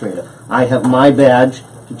administrator. I have my badge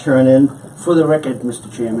to turn in. For the record,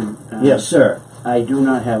 Mr. Chairman. Yes, sir. I do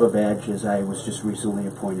not have a badge as I was just recently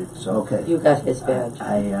appointed. So Okay. You got his badge.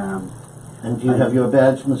 And do you have your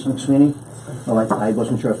badge, Ms. McSweeney? Oh, I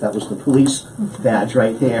wasn't sure if that was the police badge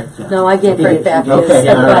right there. No, I gave right back his. Okay,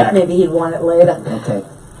 I all thought right. maybe he'd want it later. Okay.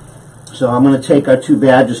 So I'm going to take our 2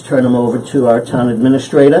 badges, turn them over to our town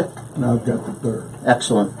administrator. And I've got the third.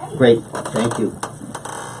 Excellent. Great. Thank you.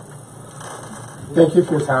 Thank you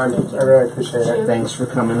for your time. I really appreciate it. Thanks for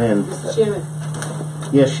coming in. Mr. Chairman,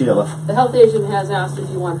 Yes, Sheila. the health agent has asked if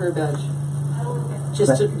you want her badge.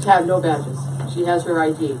 Just to have no badges. She has her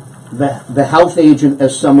ID. The health agent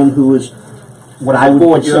as someone who is what I would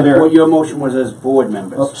Board, consider... your motion was as board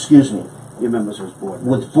members. Oh, excuse me. Your members was board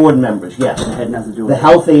members. With board members, yes. It had nothing to do with The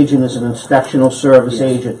health agent is an inspectional service Yes.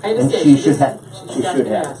 agent, I and understand. she should have... She should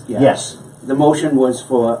have. Yeah. Yes. The motion was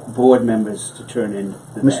for board members to turn in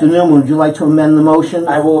the Mr. badge. Newman, would you like to amend the motion?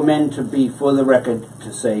 I will amend to be, for the record,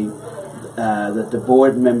 to say that the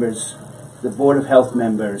board members, the Board of Health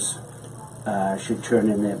members, should turn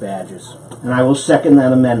in their badges. And I will second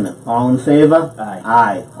that amendment. All in favor? Aye.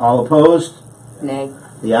 Aye. All opposed? Nay.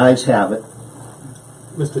 The ayes have it.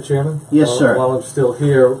 Mr. Chairman? Yes, sir. While I'm still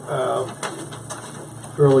here,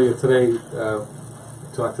 earlier today,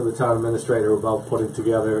 talked to the town administrator about putting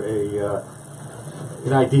together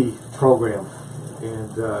an ID program.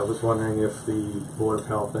 And I was wondering if the Board of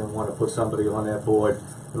Health may want to put somebody on that board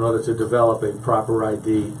in order to develop a proper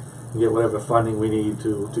ID and get whatever funding we need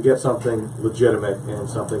to get something legitimate and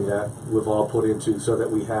something that we've all put into so that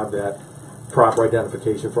we have that proper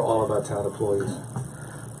identification for all of our town employees.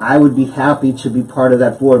 I would be happy to be part of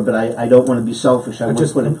that board, but I don't want to be selfish. I'm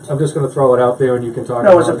just going to throw it out there and you can talk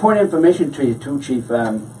No, about as a point of information to you too, Chief,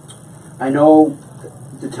 I know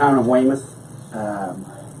the town of Weymouth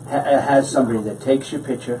has somebody that takes your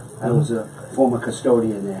picture. I was a former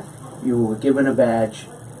custodian there. You were given a badge,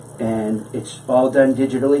 and it's all done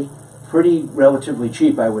digitally. Pretty relatively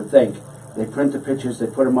cheap, I would think. They print the pictures, they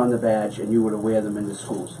put them on the badge, and you were to wear them in the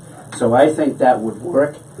schools. So I think that would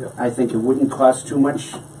work. Yep. I think it wouldn't cost too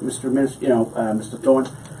much, Mr. Thorne.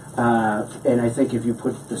 And I think if you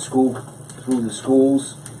put the school through the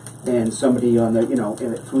schools and somebody on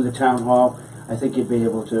the, through the town hall, I think you'd be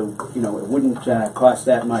able to, it wouldn't cost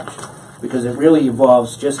that much, because it really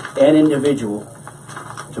involves just an individual,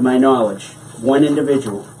 to my knowledge, one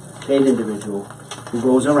individual, paid individual, who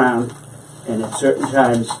goes around and at certain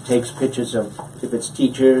times takes pictures of, if it's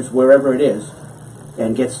teachers, wherever it is,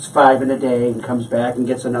 and gets 5 in a day and comes back and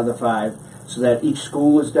gets another 5, so that each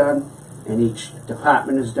school is done and each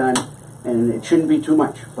department is done, and it shouldn't be too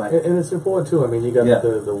much. But And it's important too. I mean, you got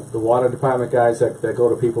the water department guys that go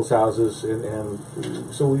to people's houses, and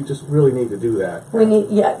so we just really need to do that. We need,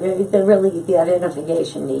 the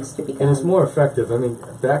identification needs to be done. And it's more effective. I mean,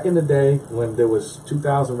 back in the day when there was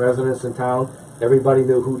 2,000 residents in town, everybody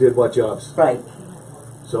knew who did what jobs. Right.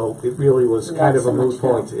 So it really was kind of a moot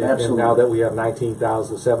point. And now that we have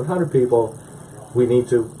 19,700 people, we need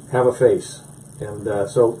to have a face. And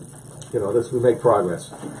we make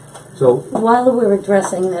progress. So while we're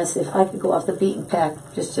addressing this, if I could go off the beaten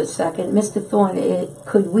path just a second, Mr. Thorne,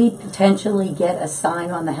 could we potentially get a sign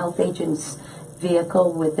on the health agent's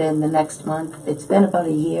vehicle within the next month? It's been about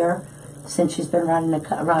a year since she's been running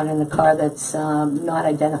around in a car that's not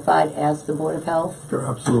identified as the Board of Health? Sure,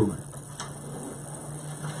 absolutely.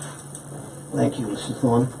 Thank you, Mrs.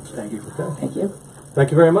 Thorne. Thank you. Thank you.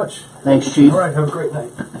 Thank you very much. Thanks, Chief. All right, have a great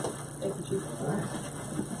night. Thank you, Chief.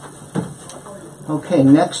 Okay,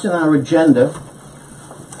 next on our agenda,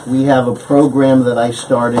 we have a program that I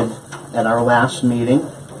started at our last meeting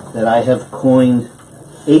that I have coined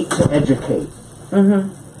 8 to Educate,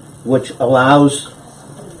 which allows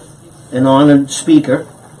an honored speaker.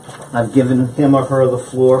 I've given him or her the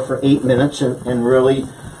floor for 8 minutes and really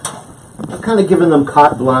kind of given them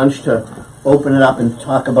carte blanche to open it up and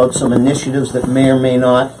talk about some initiatives that may or may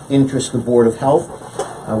not interest the Board of Health.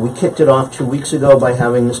 We kicked it off 2 weeks ago by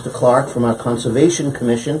having Mr. Clark from our Conservation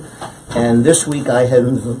Commission, and this week I have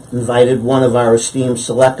invited one of our esteemed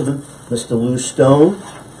selectmen, Mr. Lew Stone.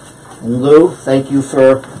 And Lew, thank you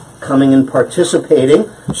for coming and participating.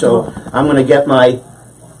 So I'm going to get my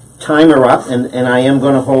timer up, and I am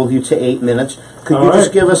going to hold you to 8 minutes. Could you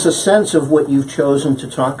just give us a sense of what you've chosen to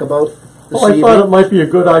talk about this evening? I thought it might be a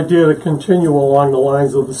good idea to continue along the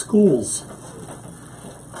lines of the schools.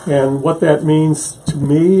 And what that means to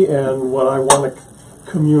me and what I want to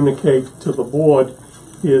communicate to the board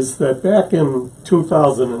is that back in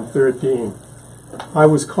 2013, I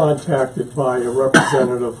was contacted by a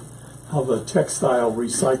representative of a textile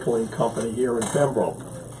recycling company here in Pembroke.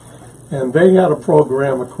 And they had a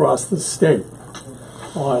program across the state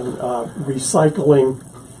on recycling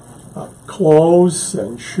clothes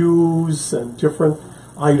and shoes and different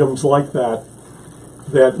items like that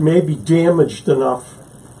that may be damaged enough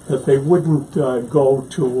that they wouldn't go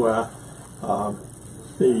to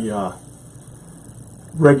the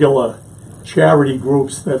regular charity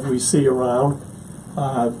groups that we see around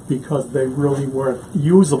because they really weren't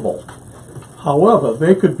usable. However,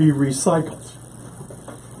 they could be recycled.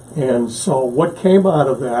 And so what came out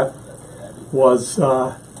of that was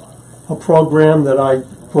a program that I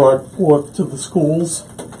brought forth to the schools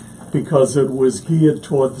because it was geared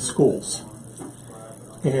toward the schools.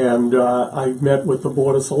 And I met with the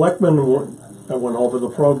Board of Selectmen. I went over the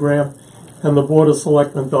program, and the Board of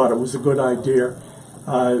Selectmen thought it was a good idea.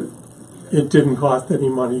 It didn't cost any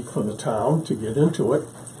money for the town to get into it.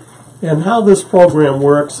 And how this program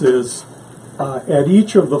works is at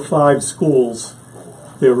each of the 5 schools,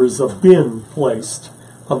 there is a bin placed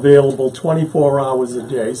available 24 hours a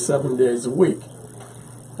day, 7 days a week.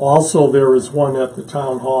 Also, there is one at the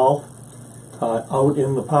town hall out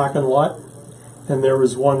in the parking lot, and there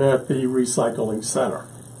is one at the recycling center.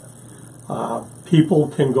 People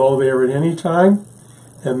can go there at any time,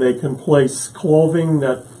 and they can place clothing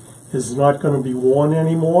that is not going to be worn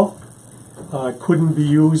anymore, couldn't be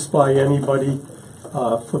used by anybody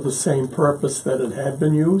for the same purpose that it had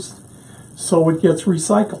been used, so it gets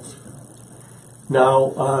recycled.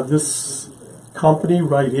 Now, this company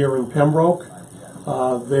right here in Pembroke,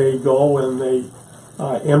 they go and they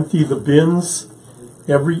empty the bins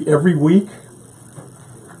every week,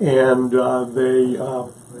 and they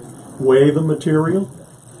weigh the material,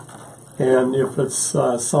 and if it's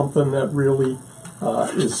something that really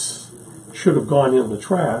should have gone in the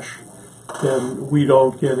trash, then we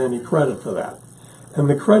don't get any credit for that. And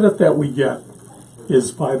the credit that we get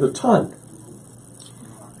is by the ton.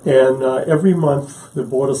 And every month the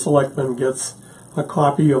Board of Selectmen gets a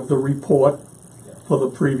copy of the report for the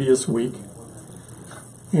previous week.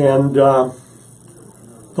 And the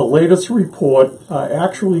latest report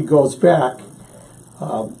actually goes back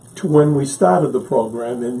to when we started the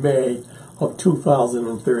program in May of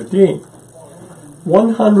 2013.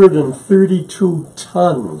 132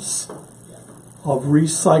 tons of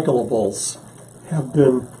recyclables have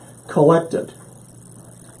been collected.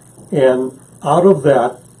 And out of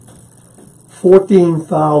that,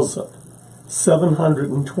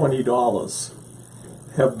 $14,720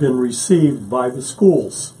 have been received by the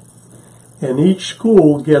schools. And each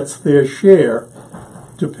school gets their share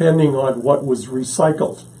depending on what was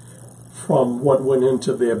recycled from what went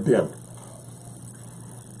into their bin.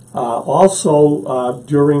 Also,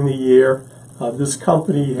 during the year, this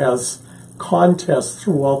company has contests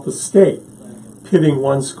throughout the state, pitting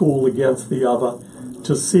one school against the other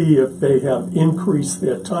to see if they have increased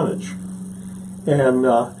their tonnage. And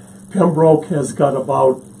Pembroke has got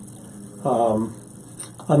about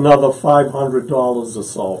another $500 or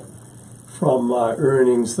so from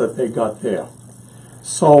earnings that they got there.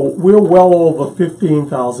 So we're well over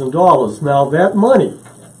 $15,000. Now that money,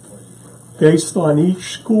 based on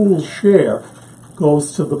each school's share,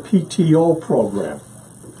 goes to the PTO program,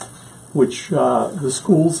 which the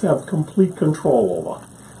schools have complete control over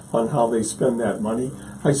on how they spend that money.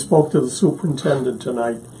 I spoke to the superintendent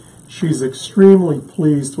tonight. She's extremely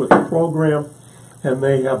pleased with the program, and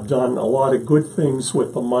they have done a lot of good things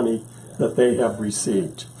with the money that they have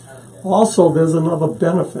received. Also, there's another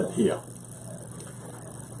benefit here.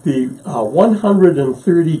 The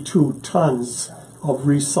 132 tons of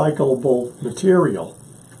recyclable material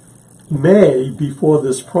may, before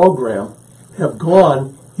this program, have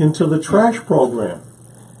gone into the trash program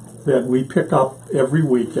that we pick up every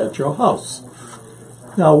week at your house.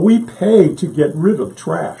 Now, we pay to get rid of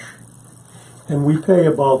trash, and we pay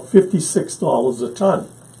about $56 a ton.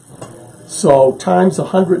 So times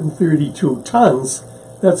 132 tons,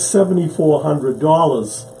 that's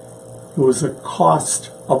 $7,400. It was a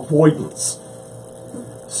cost avoidance.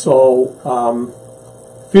 So over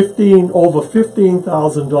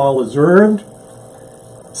 $15,000 earned,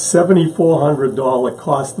 $7,400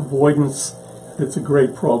 cost avoidance. It's a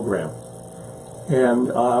great program.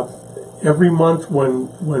 And every month when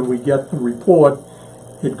we get the report,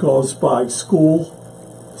 it goes by school.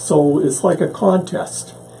 So it's like a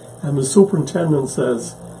contest. And the superintendent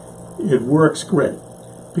says it works great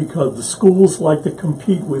because the schools like to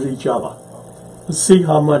compete with each other to see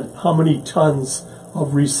how many tons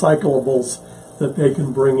of recyclables that they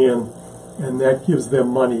can bring in, and that gives them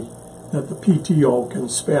money that the PTO can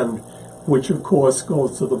spend, which of course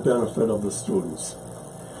goes to the benefit of the students.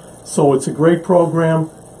 So it's a great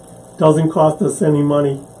program, doesn't cost us any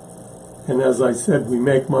money, and as I said, we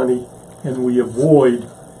make money and we avoid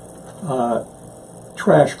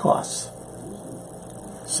trash costs.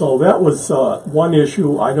 So that was one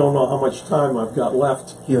issue. I don't know how much time I've got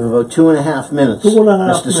left. You have about 2.5 minutes, Mr.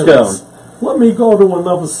 Mr. Stone. Stone. Let me go to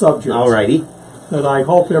another subject. Alrighty. That I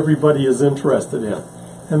hope everybody is interested in.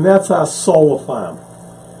 And that's our solar farm,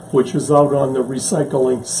 which is out on the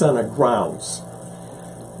recycling center grounds.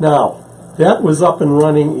 Now, that was up and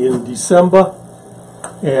running in December,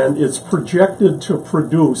 and it's projected to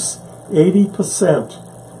produce 80%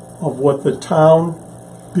 of what the town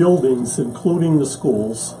buildings, including the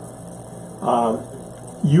schools,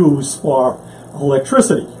 use for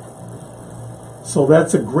electricity. So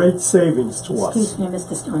that's a great savings to us. Excuse me,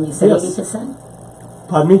 Mr. Stone, you said Yes. 80%?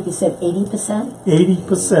 Pardon me? You said 80%?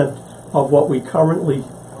 80% of what we currently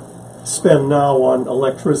spend now on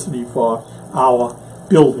electricity for our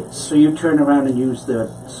buildings. So you turn around and use the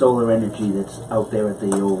solar energy that's out there at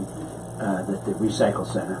the old, the recycle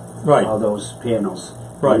center. Right. All those panels.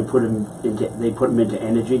 Right. They put them into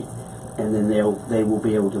energy, and then they will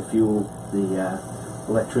be able to fuel the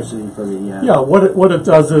electricity for the. Yeah. What it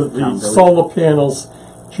does is the town building. solar panels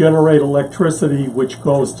generate electricity, which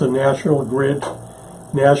goes to National Grid.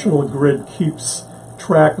 National Grid keeps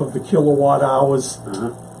track of the kilowatt hours,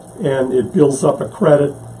 and it builds up a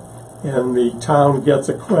credit, and the town gets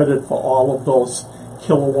a credit for all of those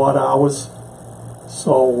kilowatt hours.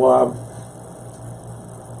 So,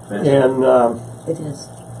 It is.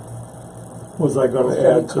 was I going It's to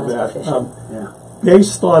very add to that? cost-efficient.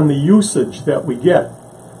 Based on the usage that we get,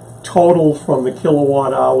 total from the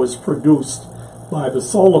kilowatt hours produced by the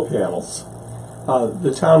solar panels,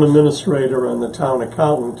 the town administrator and the town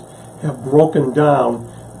accountant have broken down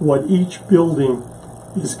what each building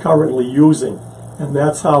is currently using, and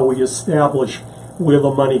that's how we establish where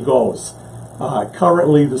the money goes.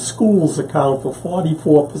 Currently, the schools account for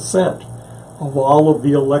 44% of all of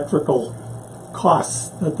the electrical costs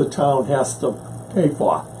that the town has to pay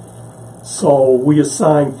for. So we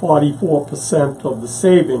assign 44% of the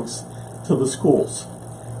savings to the schools.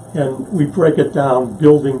 And we break it down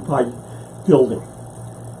building by building.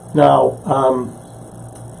 Now,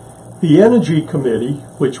 the Energy Committee,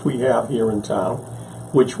 which we have here in town,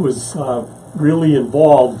 which was really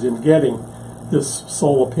involved in getting this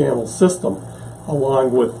solar panel system,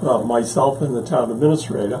 along with myself and the town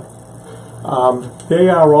administrator, they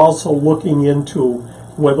are also looking into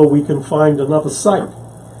whether we can find another site.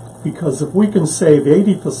 Because if we can save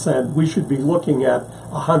 80%, we should be looking at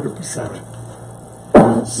 100%.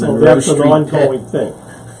 So that's an ongoing thing.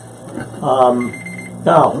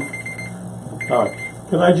 Now,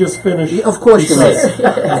 can I just finish? Of course you may.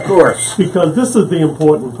 Of course. Because this is the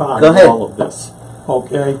important part Go of ahead. all of this.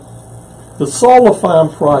 Okay? The solar farm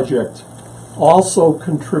project also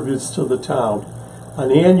contributes to the town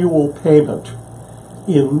an annual payment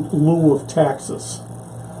in lieu of taxes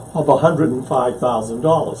of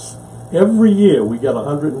 $105,000. Every year we get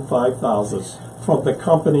 $105,000 from the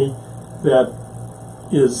company that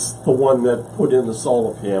is the one that put in the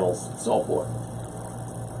solar panels and so forth.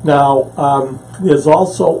 Now, there's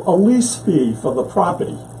also a lease fee for the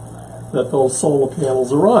property that those solar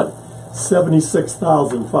panels are on,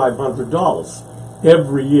 $76,500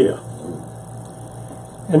 every year.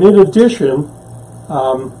 And in addition,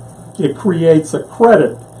 it creates a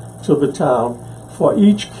credit to the town for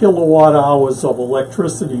each kilowatt hours of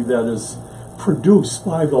electricity that is produced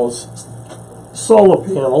by those solar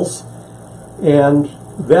panels, and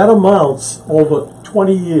that amounts over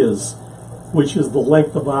 20 years, which is the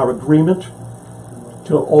length of our agreement,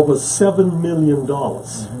 to over $7 million.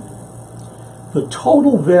 The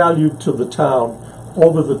total value to the town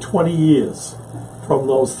over the 20 years from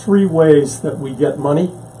those three ways that we get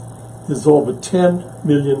money is over $10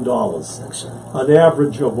 million, an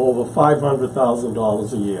average of over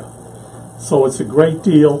 $500,000 a year. So it's a great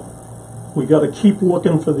deal. We got to keep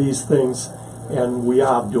looking for these things, and we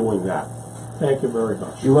are doing that. Thank you very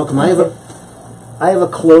much. You're welcome. I have a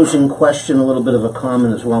closing question, a little bit of a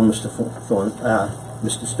comment as well, Mr.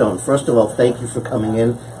 Stone. First of all, thank you for coming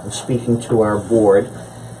in and speaking to our board.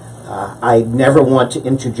 I never want to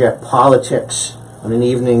interject politics on an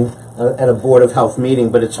evening at a Board of Health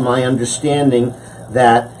meeting, but it's my understanding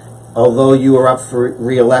that although you are up for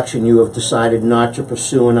re-election, you have decided not to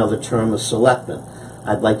pursue another term as selectman.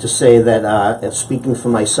 I'd like to say that, speaking for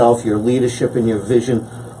myself, your leadership and your vision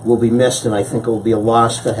will be missed, and I think it will be a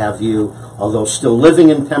loss to have you, although still living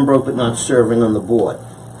in Pembroke but not serving on the board.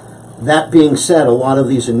 That being said, a lot of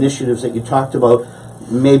these initiatives that you talked about,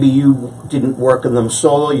 maybe you didn't work on them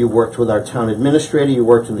solo, you worked with our town administrator, you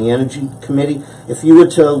worked in the Energy Committee. If you were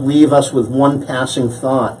to leave us with one passing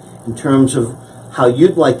thought in terms of how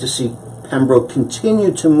you'd like to see Pembroke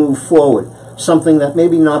continue to move forward, something that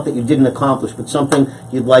maybe not that you didn't accomplish, but something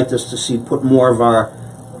you'd like us to see put more of our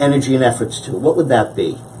energy and efforts to, what would that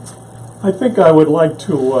be? I think I would like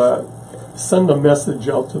to send a message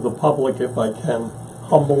out to the public, if I can,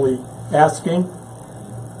 humbly asking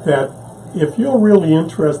that if you're really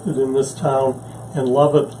interested in this town and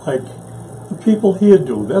love it like the people here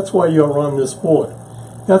do, that's why you're on this board.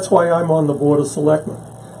 That's why I'm on the Board of Selectmen.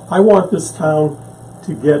 I want this town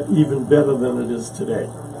to get even better than it is today.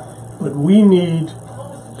 But we need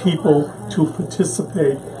people to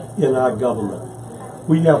participate in our government.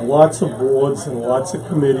 We have lots of boards and lots of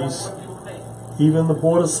committees. Even the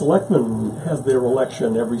Board of Selectmen has their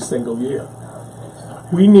election every single year.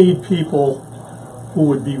 We need people who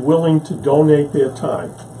would be willing to donate their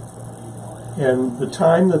time. And the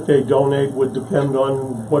time that they donate would depend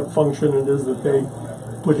on what function it is that they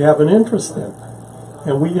would have an interest in.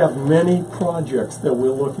 And we have many projects that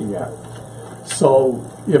we're looking at. So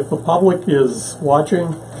if the public is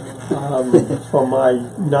watching, from my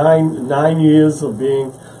nine years of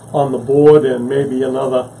being on the board and maybe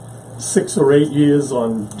another 6 or 8 years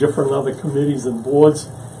on different other committees and boards,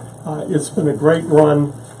 it's been a great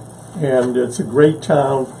run, and it's a great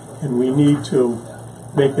town, and we need to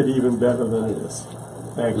make it even better than it is.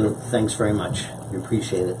 Thank you. Thanks very much. We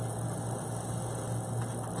appreciate it.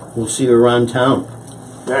 We'll see you around town.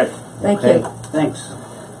 Right. Thank Okay. you. Thanks.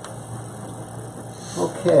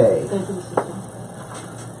 Okay. Thank you, Mr. Stone.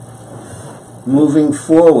 Moving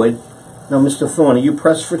forward. Now, Mr. Thorne, are you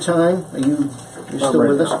pressed for time? Are you still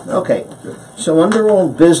with us? Okay. So under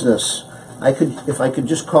old business, if I could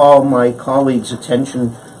just call my colleagues'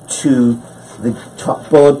 attention to the top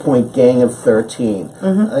bullet point Gang of 13.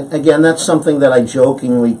 Again, that's something that I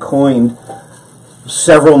jokingly coined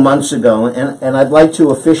several months ago, and I'd like to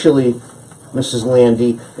officially, Mrs.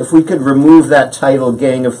 Landy, if we could remove that title,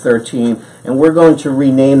 Gang of 13, and we're going to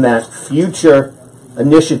rename that Future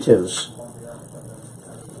Initiatives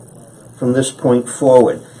from this point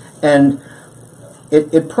forward. And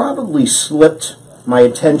it probably slipped my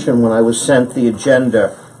attention when I was sent the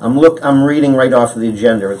agenda. I'm reading right off of the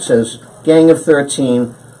agenda. It says, Gang of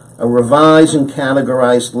 13, a revised and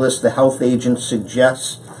categorized list the health agent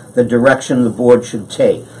suggests the direction the board should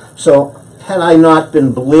take. So had I not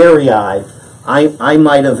been bleary-eyed, I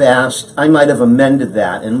might have amended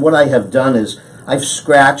that. And what I have done is I've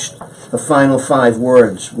scratched the final 5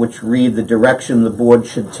 words, which read the direction the board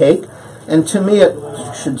should take. And to me, it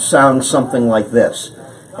should sound something like this.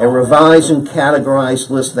 A revised and categorized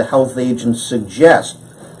list the health agents suggest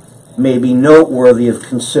may be noteworthy of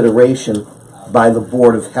consideration by the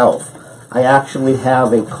Board of Health. I actually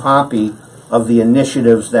have a copy of the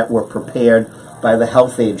initiatives that were prepared by the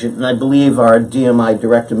health agent, and I believe our DMI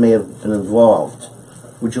director may have been involved.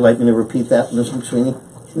 Would you like me to repeat that, Ms. McSweeney?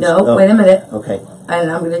 No, wait a minute. Okay. And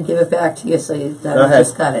I'm going to give it back to you so that Go I ahead.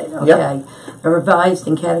 just got it. Okay. Yep. A revised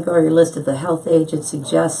and category list of the health agent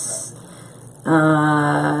suggests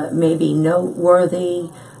may be noteworthy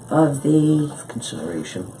of the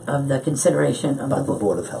consideration of the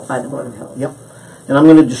Board of Health. By the Board of Health. Yep. And I'm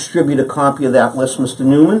going to distribute a copy of that list, Mr.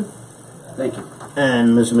 Newman. Thank you.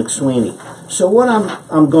 and Ms. McSweeney. So what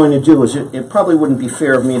I'm going to do is, it probably wouldn't be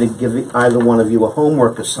fair of me to give either one of you a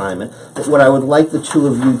homework assignment, but what I would like the two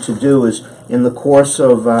of you to do is, in the course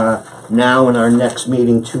of now and our next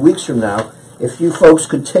meeting 2 weeks from now, if you folks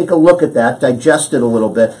could take a look at that, digest it a little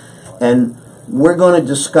bit, and we're going to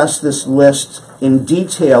discuss this list in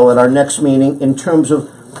detail at our next meeting in terms of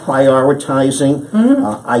prioritizing.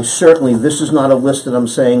 I certainly, this is not a list that I'm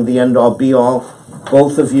saying the end-all, be-all.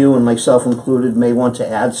 Both of you, and myself included, may want to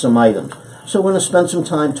add some items. So we're going to spend some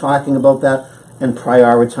time talking about that and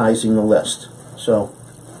prioritizing the list. So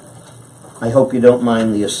I hope you don't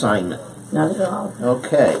mind the assignment. Not at all.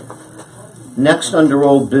 Okay. Next, under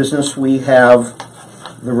old business, we have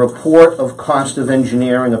the report of cost of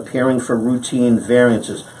engineering appearing for routine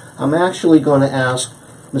variances. I'm actually going to ask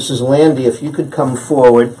Mrs. Landy if you could come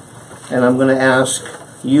forward, and I'm going to ask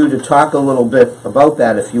you to talk a little bit about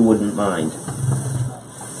that, if you wouldn't mind.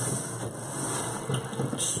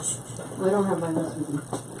 I don't have my list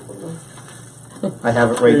with me. I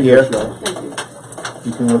have it right here. Thank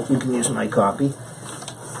you. You can use my copy.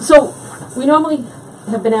 So, we normally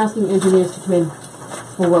have been asking engineers to come in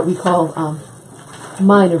for what we call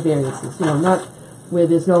minor variances, not where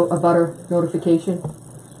there's no abutter notification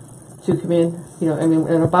to come in.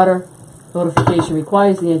 An abutter notification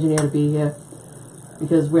requires the engineer to be here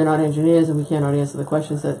because we're not engineers and we cannot answer the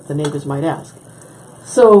questions that the neighbors might ask.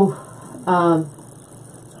 So,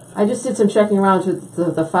 I just did some checking around to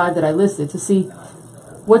the 5 that I listed to see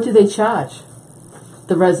what do they charge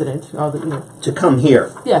the resident or to come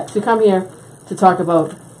here. Yeah, to come here to talk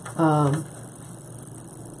about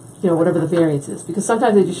whatever the variance is, because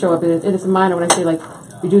sometimes they just show up and it's minor when I say like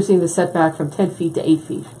reducing the setback from 10 feet to 8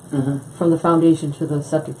 feet from the foundation to the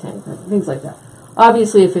septic tank, things like that.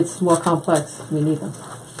 Obviously, if it's more complex, we need them.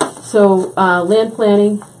 So land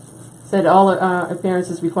planning said all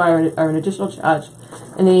appearances require an additional charge,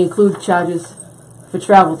 and they include charges for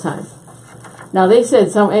travel time. Now they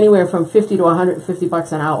said anywhere from $50 to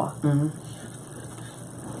 $150 an hour.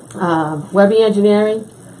 Webby engineering,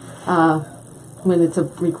 when it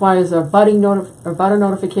requires a butter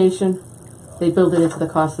notification, they build it into the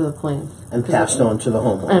cost of the plan and passed on to the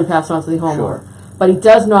homeowner. And passed on to the homeowner. Sure. But he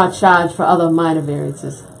does not charge for other minor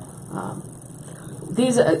variances.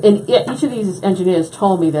 Each of these engineers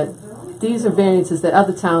told me that these are variances that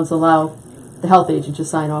other towns allow the health agent to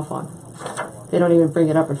sign off on. They don't even bring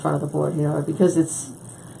it up in front of the board, because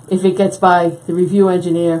if it gets by the review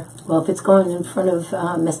engineer. Well, if it's going in front of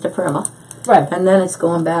Mr. Primer, right, and then it's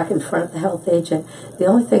going back in front of the health agent. The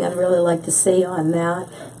only thing I'd really like to see on that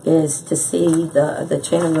is to see the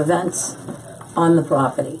chain of events on the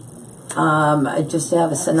property. Just to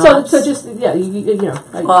have a synopsis. So just of there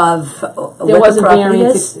what was the a property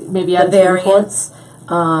variance, is, maybe the add to the report. variance,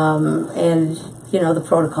 and the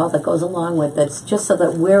protocol that goes along with it, just so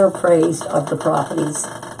that we're appraised of the properties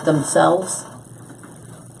themselves.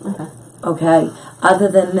 Okay. Okay. Other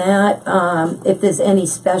than that, if there's any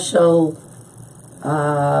special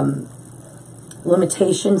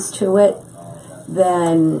limitations to it,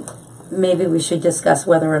 then maybe we should discuss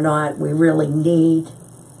whether or not we really need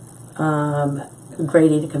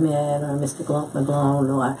Grady to come in or Mr. McGlone,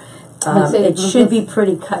 or it should be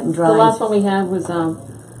pretty cut and dry. The last one we had was,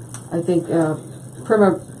 I think,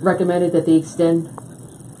 Primer recommended that they extend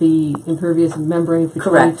the impervious membrane for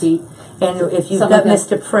 20 feet. And if you've got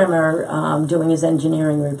Mr. Primer doing his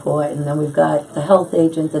engineering report, and then we've got the health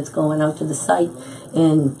agent that's going out to the site,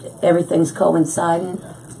 and everything's coinciding,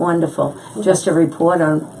 wonderful. Okay. Just a report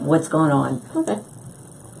on what's going on. Okay.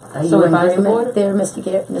 Are you in agreement there,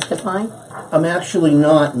 Mr. Pine? I'm actually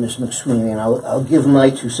not, Ms. McSweeney, and I'll give my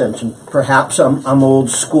 2 cents. And perhaps I'm old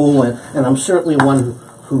school, and I'm certainly one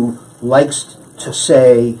who likes to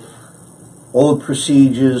say old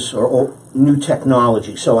procedures or old, new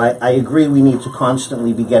technology. So I agree we need to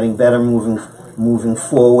constantly be getting better, moving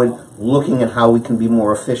forward, looking at how we can be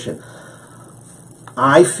more efficient.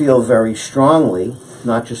 I feel very strongly,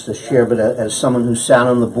 not just as chair, but as someone who sat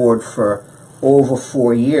on the board for over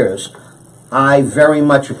 4 years, I very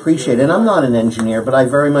much appreciate, and I'm not an engineer, but I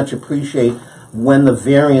very much appreciate when the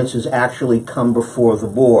variances actually come before the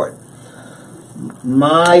board.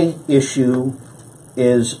 My issue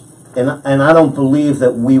is, and I don't believe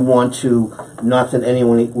that we want to, not that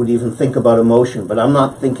anyone would even think about a motion, but I'm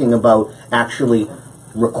not thinking about actually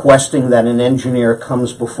requesting that an engineer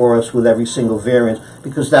comes before us with every single variance,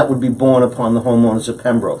 because that would be borne upon the homeowners of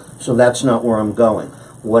Pembroke. So that's not where I'm going.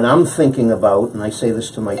 What I'm thinking about, and I say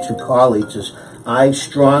this to my 2 colleagues, is I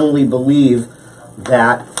strongly believe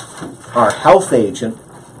that our health agent,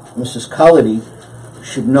 Mrs. Cullity,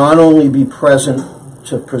 should not only be present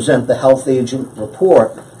to present the health agent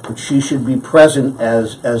report, but she should be present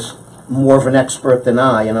as more of an expert than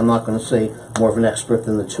I, and I'm not going to say more of an expert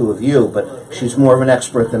than the two of you, but she's more of an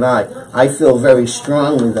expert than I feel very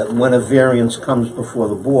strongly that when a variance comes before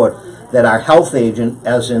the board, that our health agent,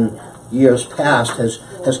 as in years past,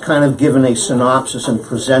 has kind of given a synopsis and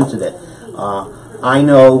presented it. I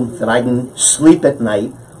know that I can sleep at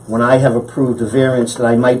night when I have approved a variance that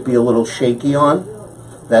I might be a little shaky on,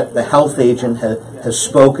 that the health agent has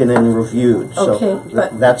spoken and reviewed. Okay, So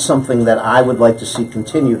that's something that I would like to see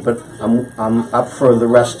continued, but I'm up for the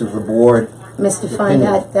rest of the board. Mr. Fine,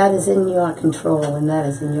 that is in your control and that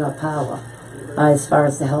is in your power, as far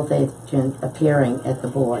as the health agent appearing at the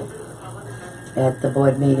board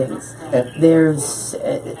meetings.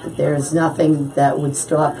 There's nothing that would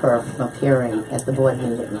stop her from appearing at the board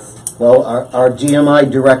meetings. Well, our DMI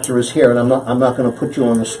director is here, and I'm not going to put you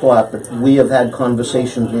on the spot, but we have had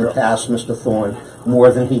conversations in the past, Mr. Thorne,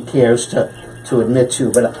 more than he cares to admit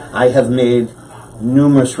to, but I have made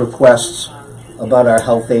numerous requests about our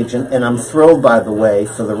health agent, and I'm thrilled, by the way,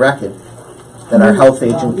 for the record, that our health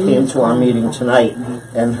agent came to our meeting tonight,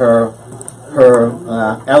 and her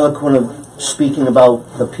eloquent of speaking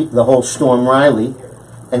about the whole Storm Riley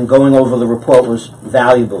and going over the report was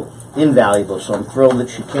invaluable. So I'm thrilled that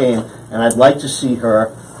she came, and I'd like to see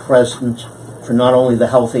her present for not only the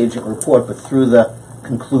health agent report, but through the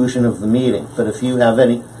conclusion of the meeting. But if you have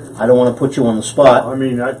any, I don't want to put you on the spot. I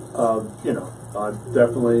mean, I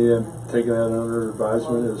definitely am taking that under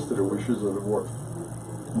advisement as to the wishes of the board.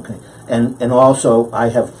 Okay, and also I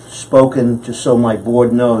have spoken, just so my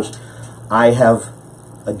board knows, I have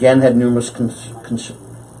again had numerous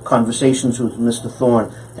conversations with Mr.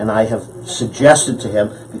 Thorne, and I have suggested to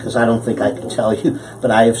him, because I don't think I can tell you,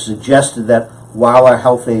 but I have suggested that while our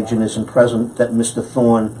health agent isn't present, that Mr.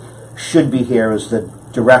 Thorne should be here as the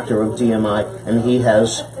director of DMI, and he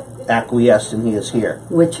has acquiesced and he is here.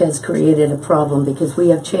 Which has created a problem because we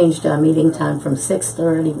have changed our meeting time from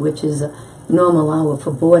 6:30, which is a normal hour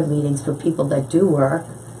for board meetings for people that do work,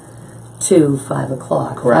 to 5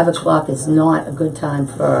 o'clock. Correct. 5 o'clock is not a good time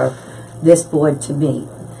for this board to meet.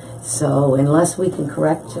 So unless we can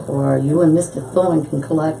correct, or you and Mr. Thorne can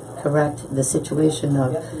correct the situation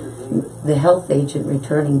of the health agent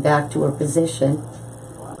returning back to her position,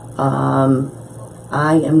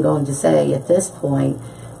 I am going to say at this point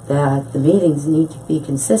that the meetings need to be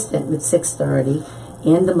consistent with 6:30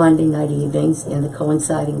 and the Monday night evenings and the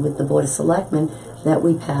coinciding with the Board of Selectmen that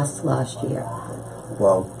we passed last year.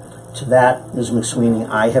 Well, to that, Ms. McSweeney,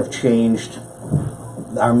 I have changed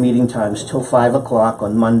our meeting times till 5 o'clock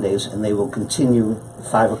on Mondays, and they will continue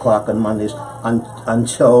 5 o'clock on Mondays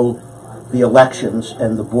until the elections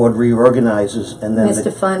and the board reorganizes, and then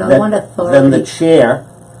Mr. Fine, I want authority.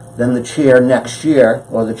 Then the chair next year,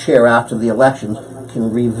 or the chair after the elections,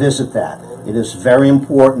 can revisit that. It is very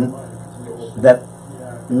important that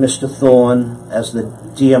Mr. Thorne, as the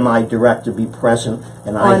DMI director, be present.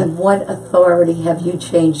 And on what authority have you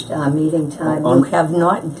changed our meeting time? You have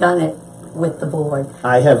not done it with the board.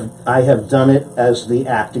 I have done it as the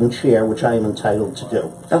acting chair, which I am entitled to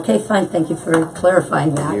do. Okay, fine. Thank you for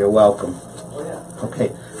clarifying that. You're welcome.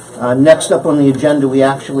 Okay. Next up on the agenda, we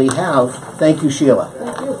actually have, thank you, Sheila.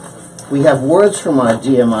 Thank you. We have words from our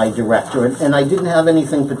DMI director, and I didn't have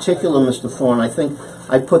anything particular, Mr. Thorne. I think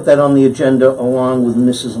I put that on the agenda along with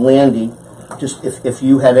Mrs. Landy, just if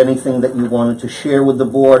you had anything that you wanted to share with the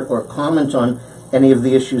board or comment on any of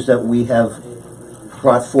the issues that we have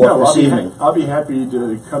brought forth this evening. I'll be happy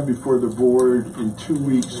to come before the board in 2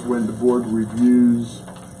 weeks when the board reviews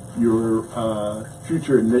your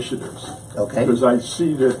future initiatives. Okay. Because I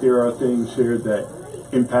see that there are things here that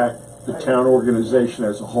impact the town organization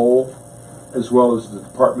as a whole, as well as the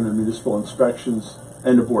Department of Municipal Inspections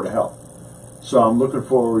and the Board of Health. So I'm looking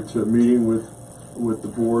forward to meeting with the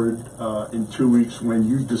board in 2 weeks when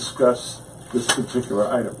you discuss this particular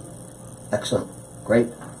item. Excellent. Great.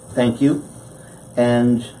 Thank you.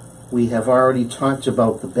 And we have already talked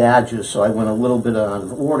about the badges, so I went a little bit out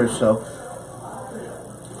of order. So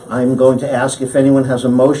I'm going to ask if anyone has a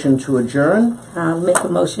motion to adjourn. I'll make a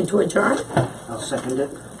motion to adjourn. I'll second it.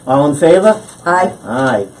 All in favor? Aye.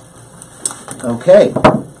 Aye. Okay.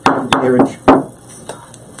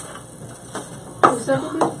 Who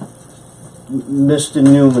seconded? Mr.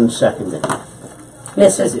 Newman seconded.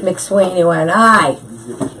 Mrs. McSweeney went aye.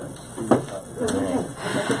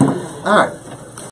 All right.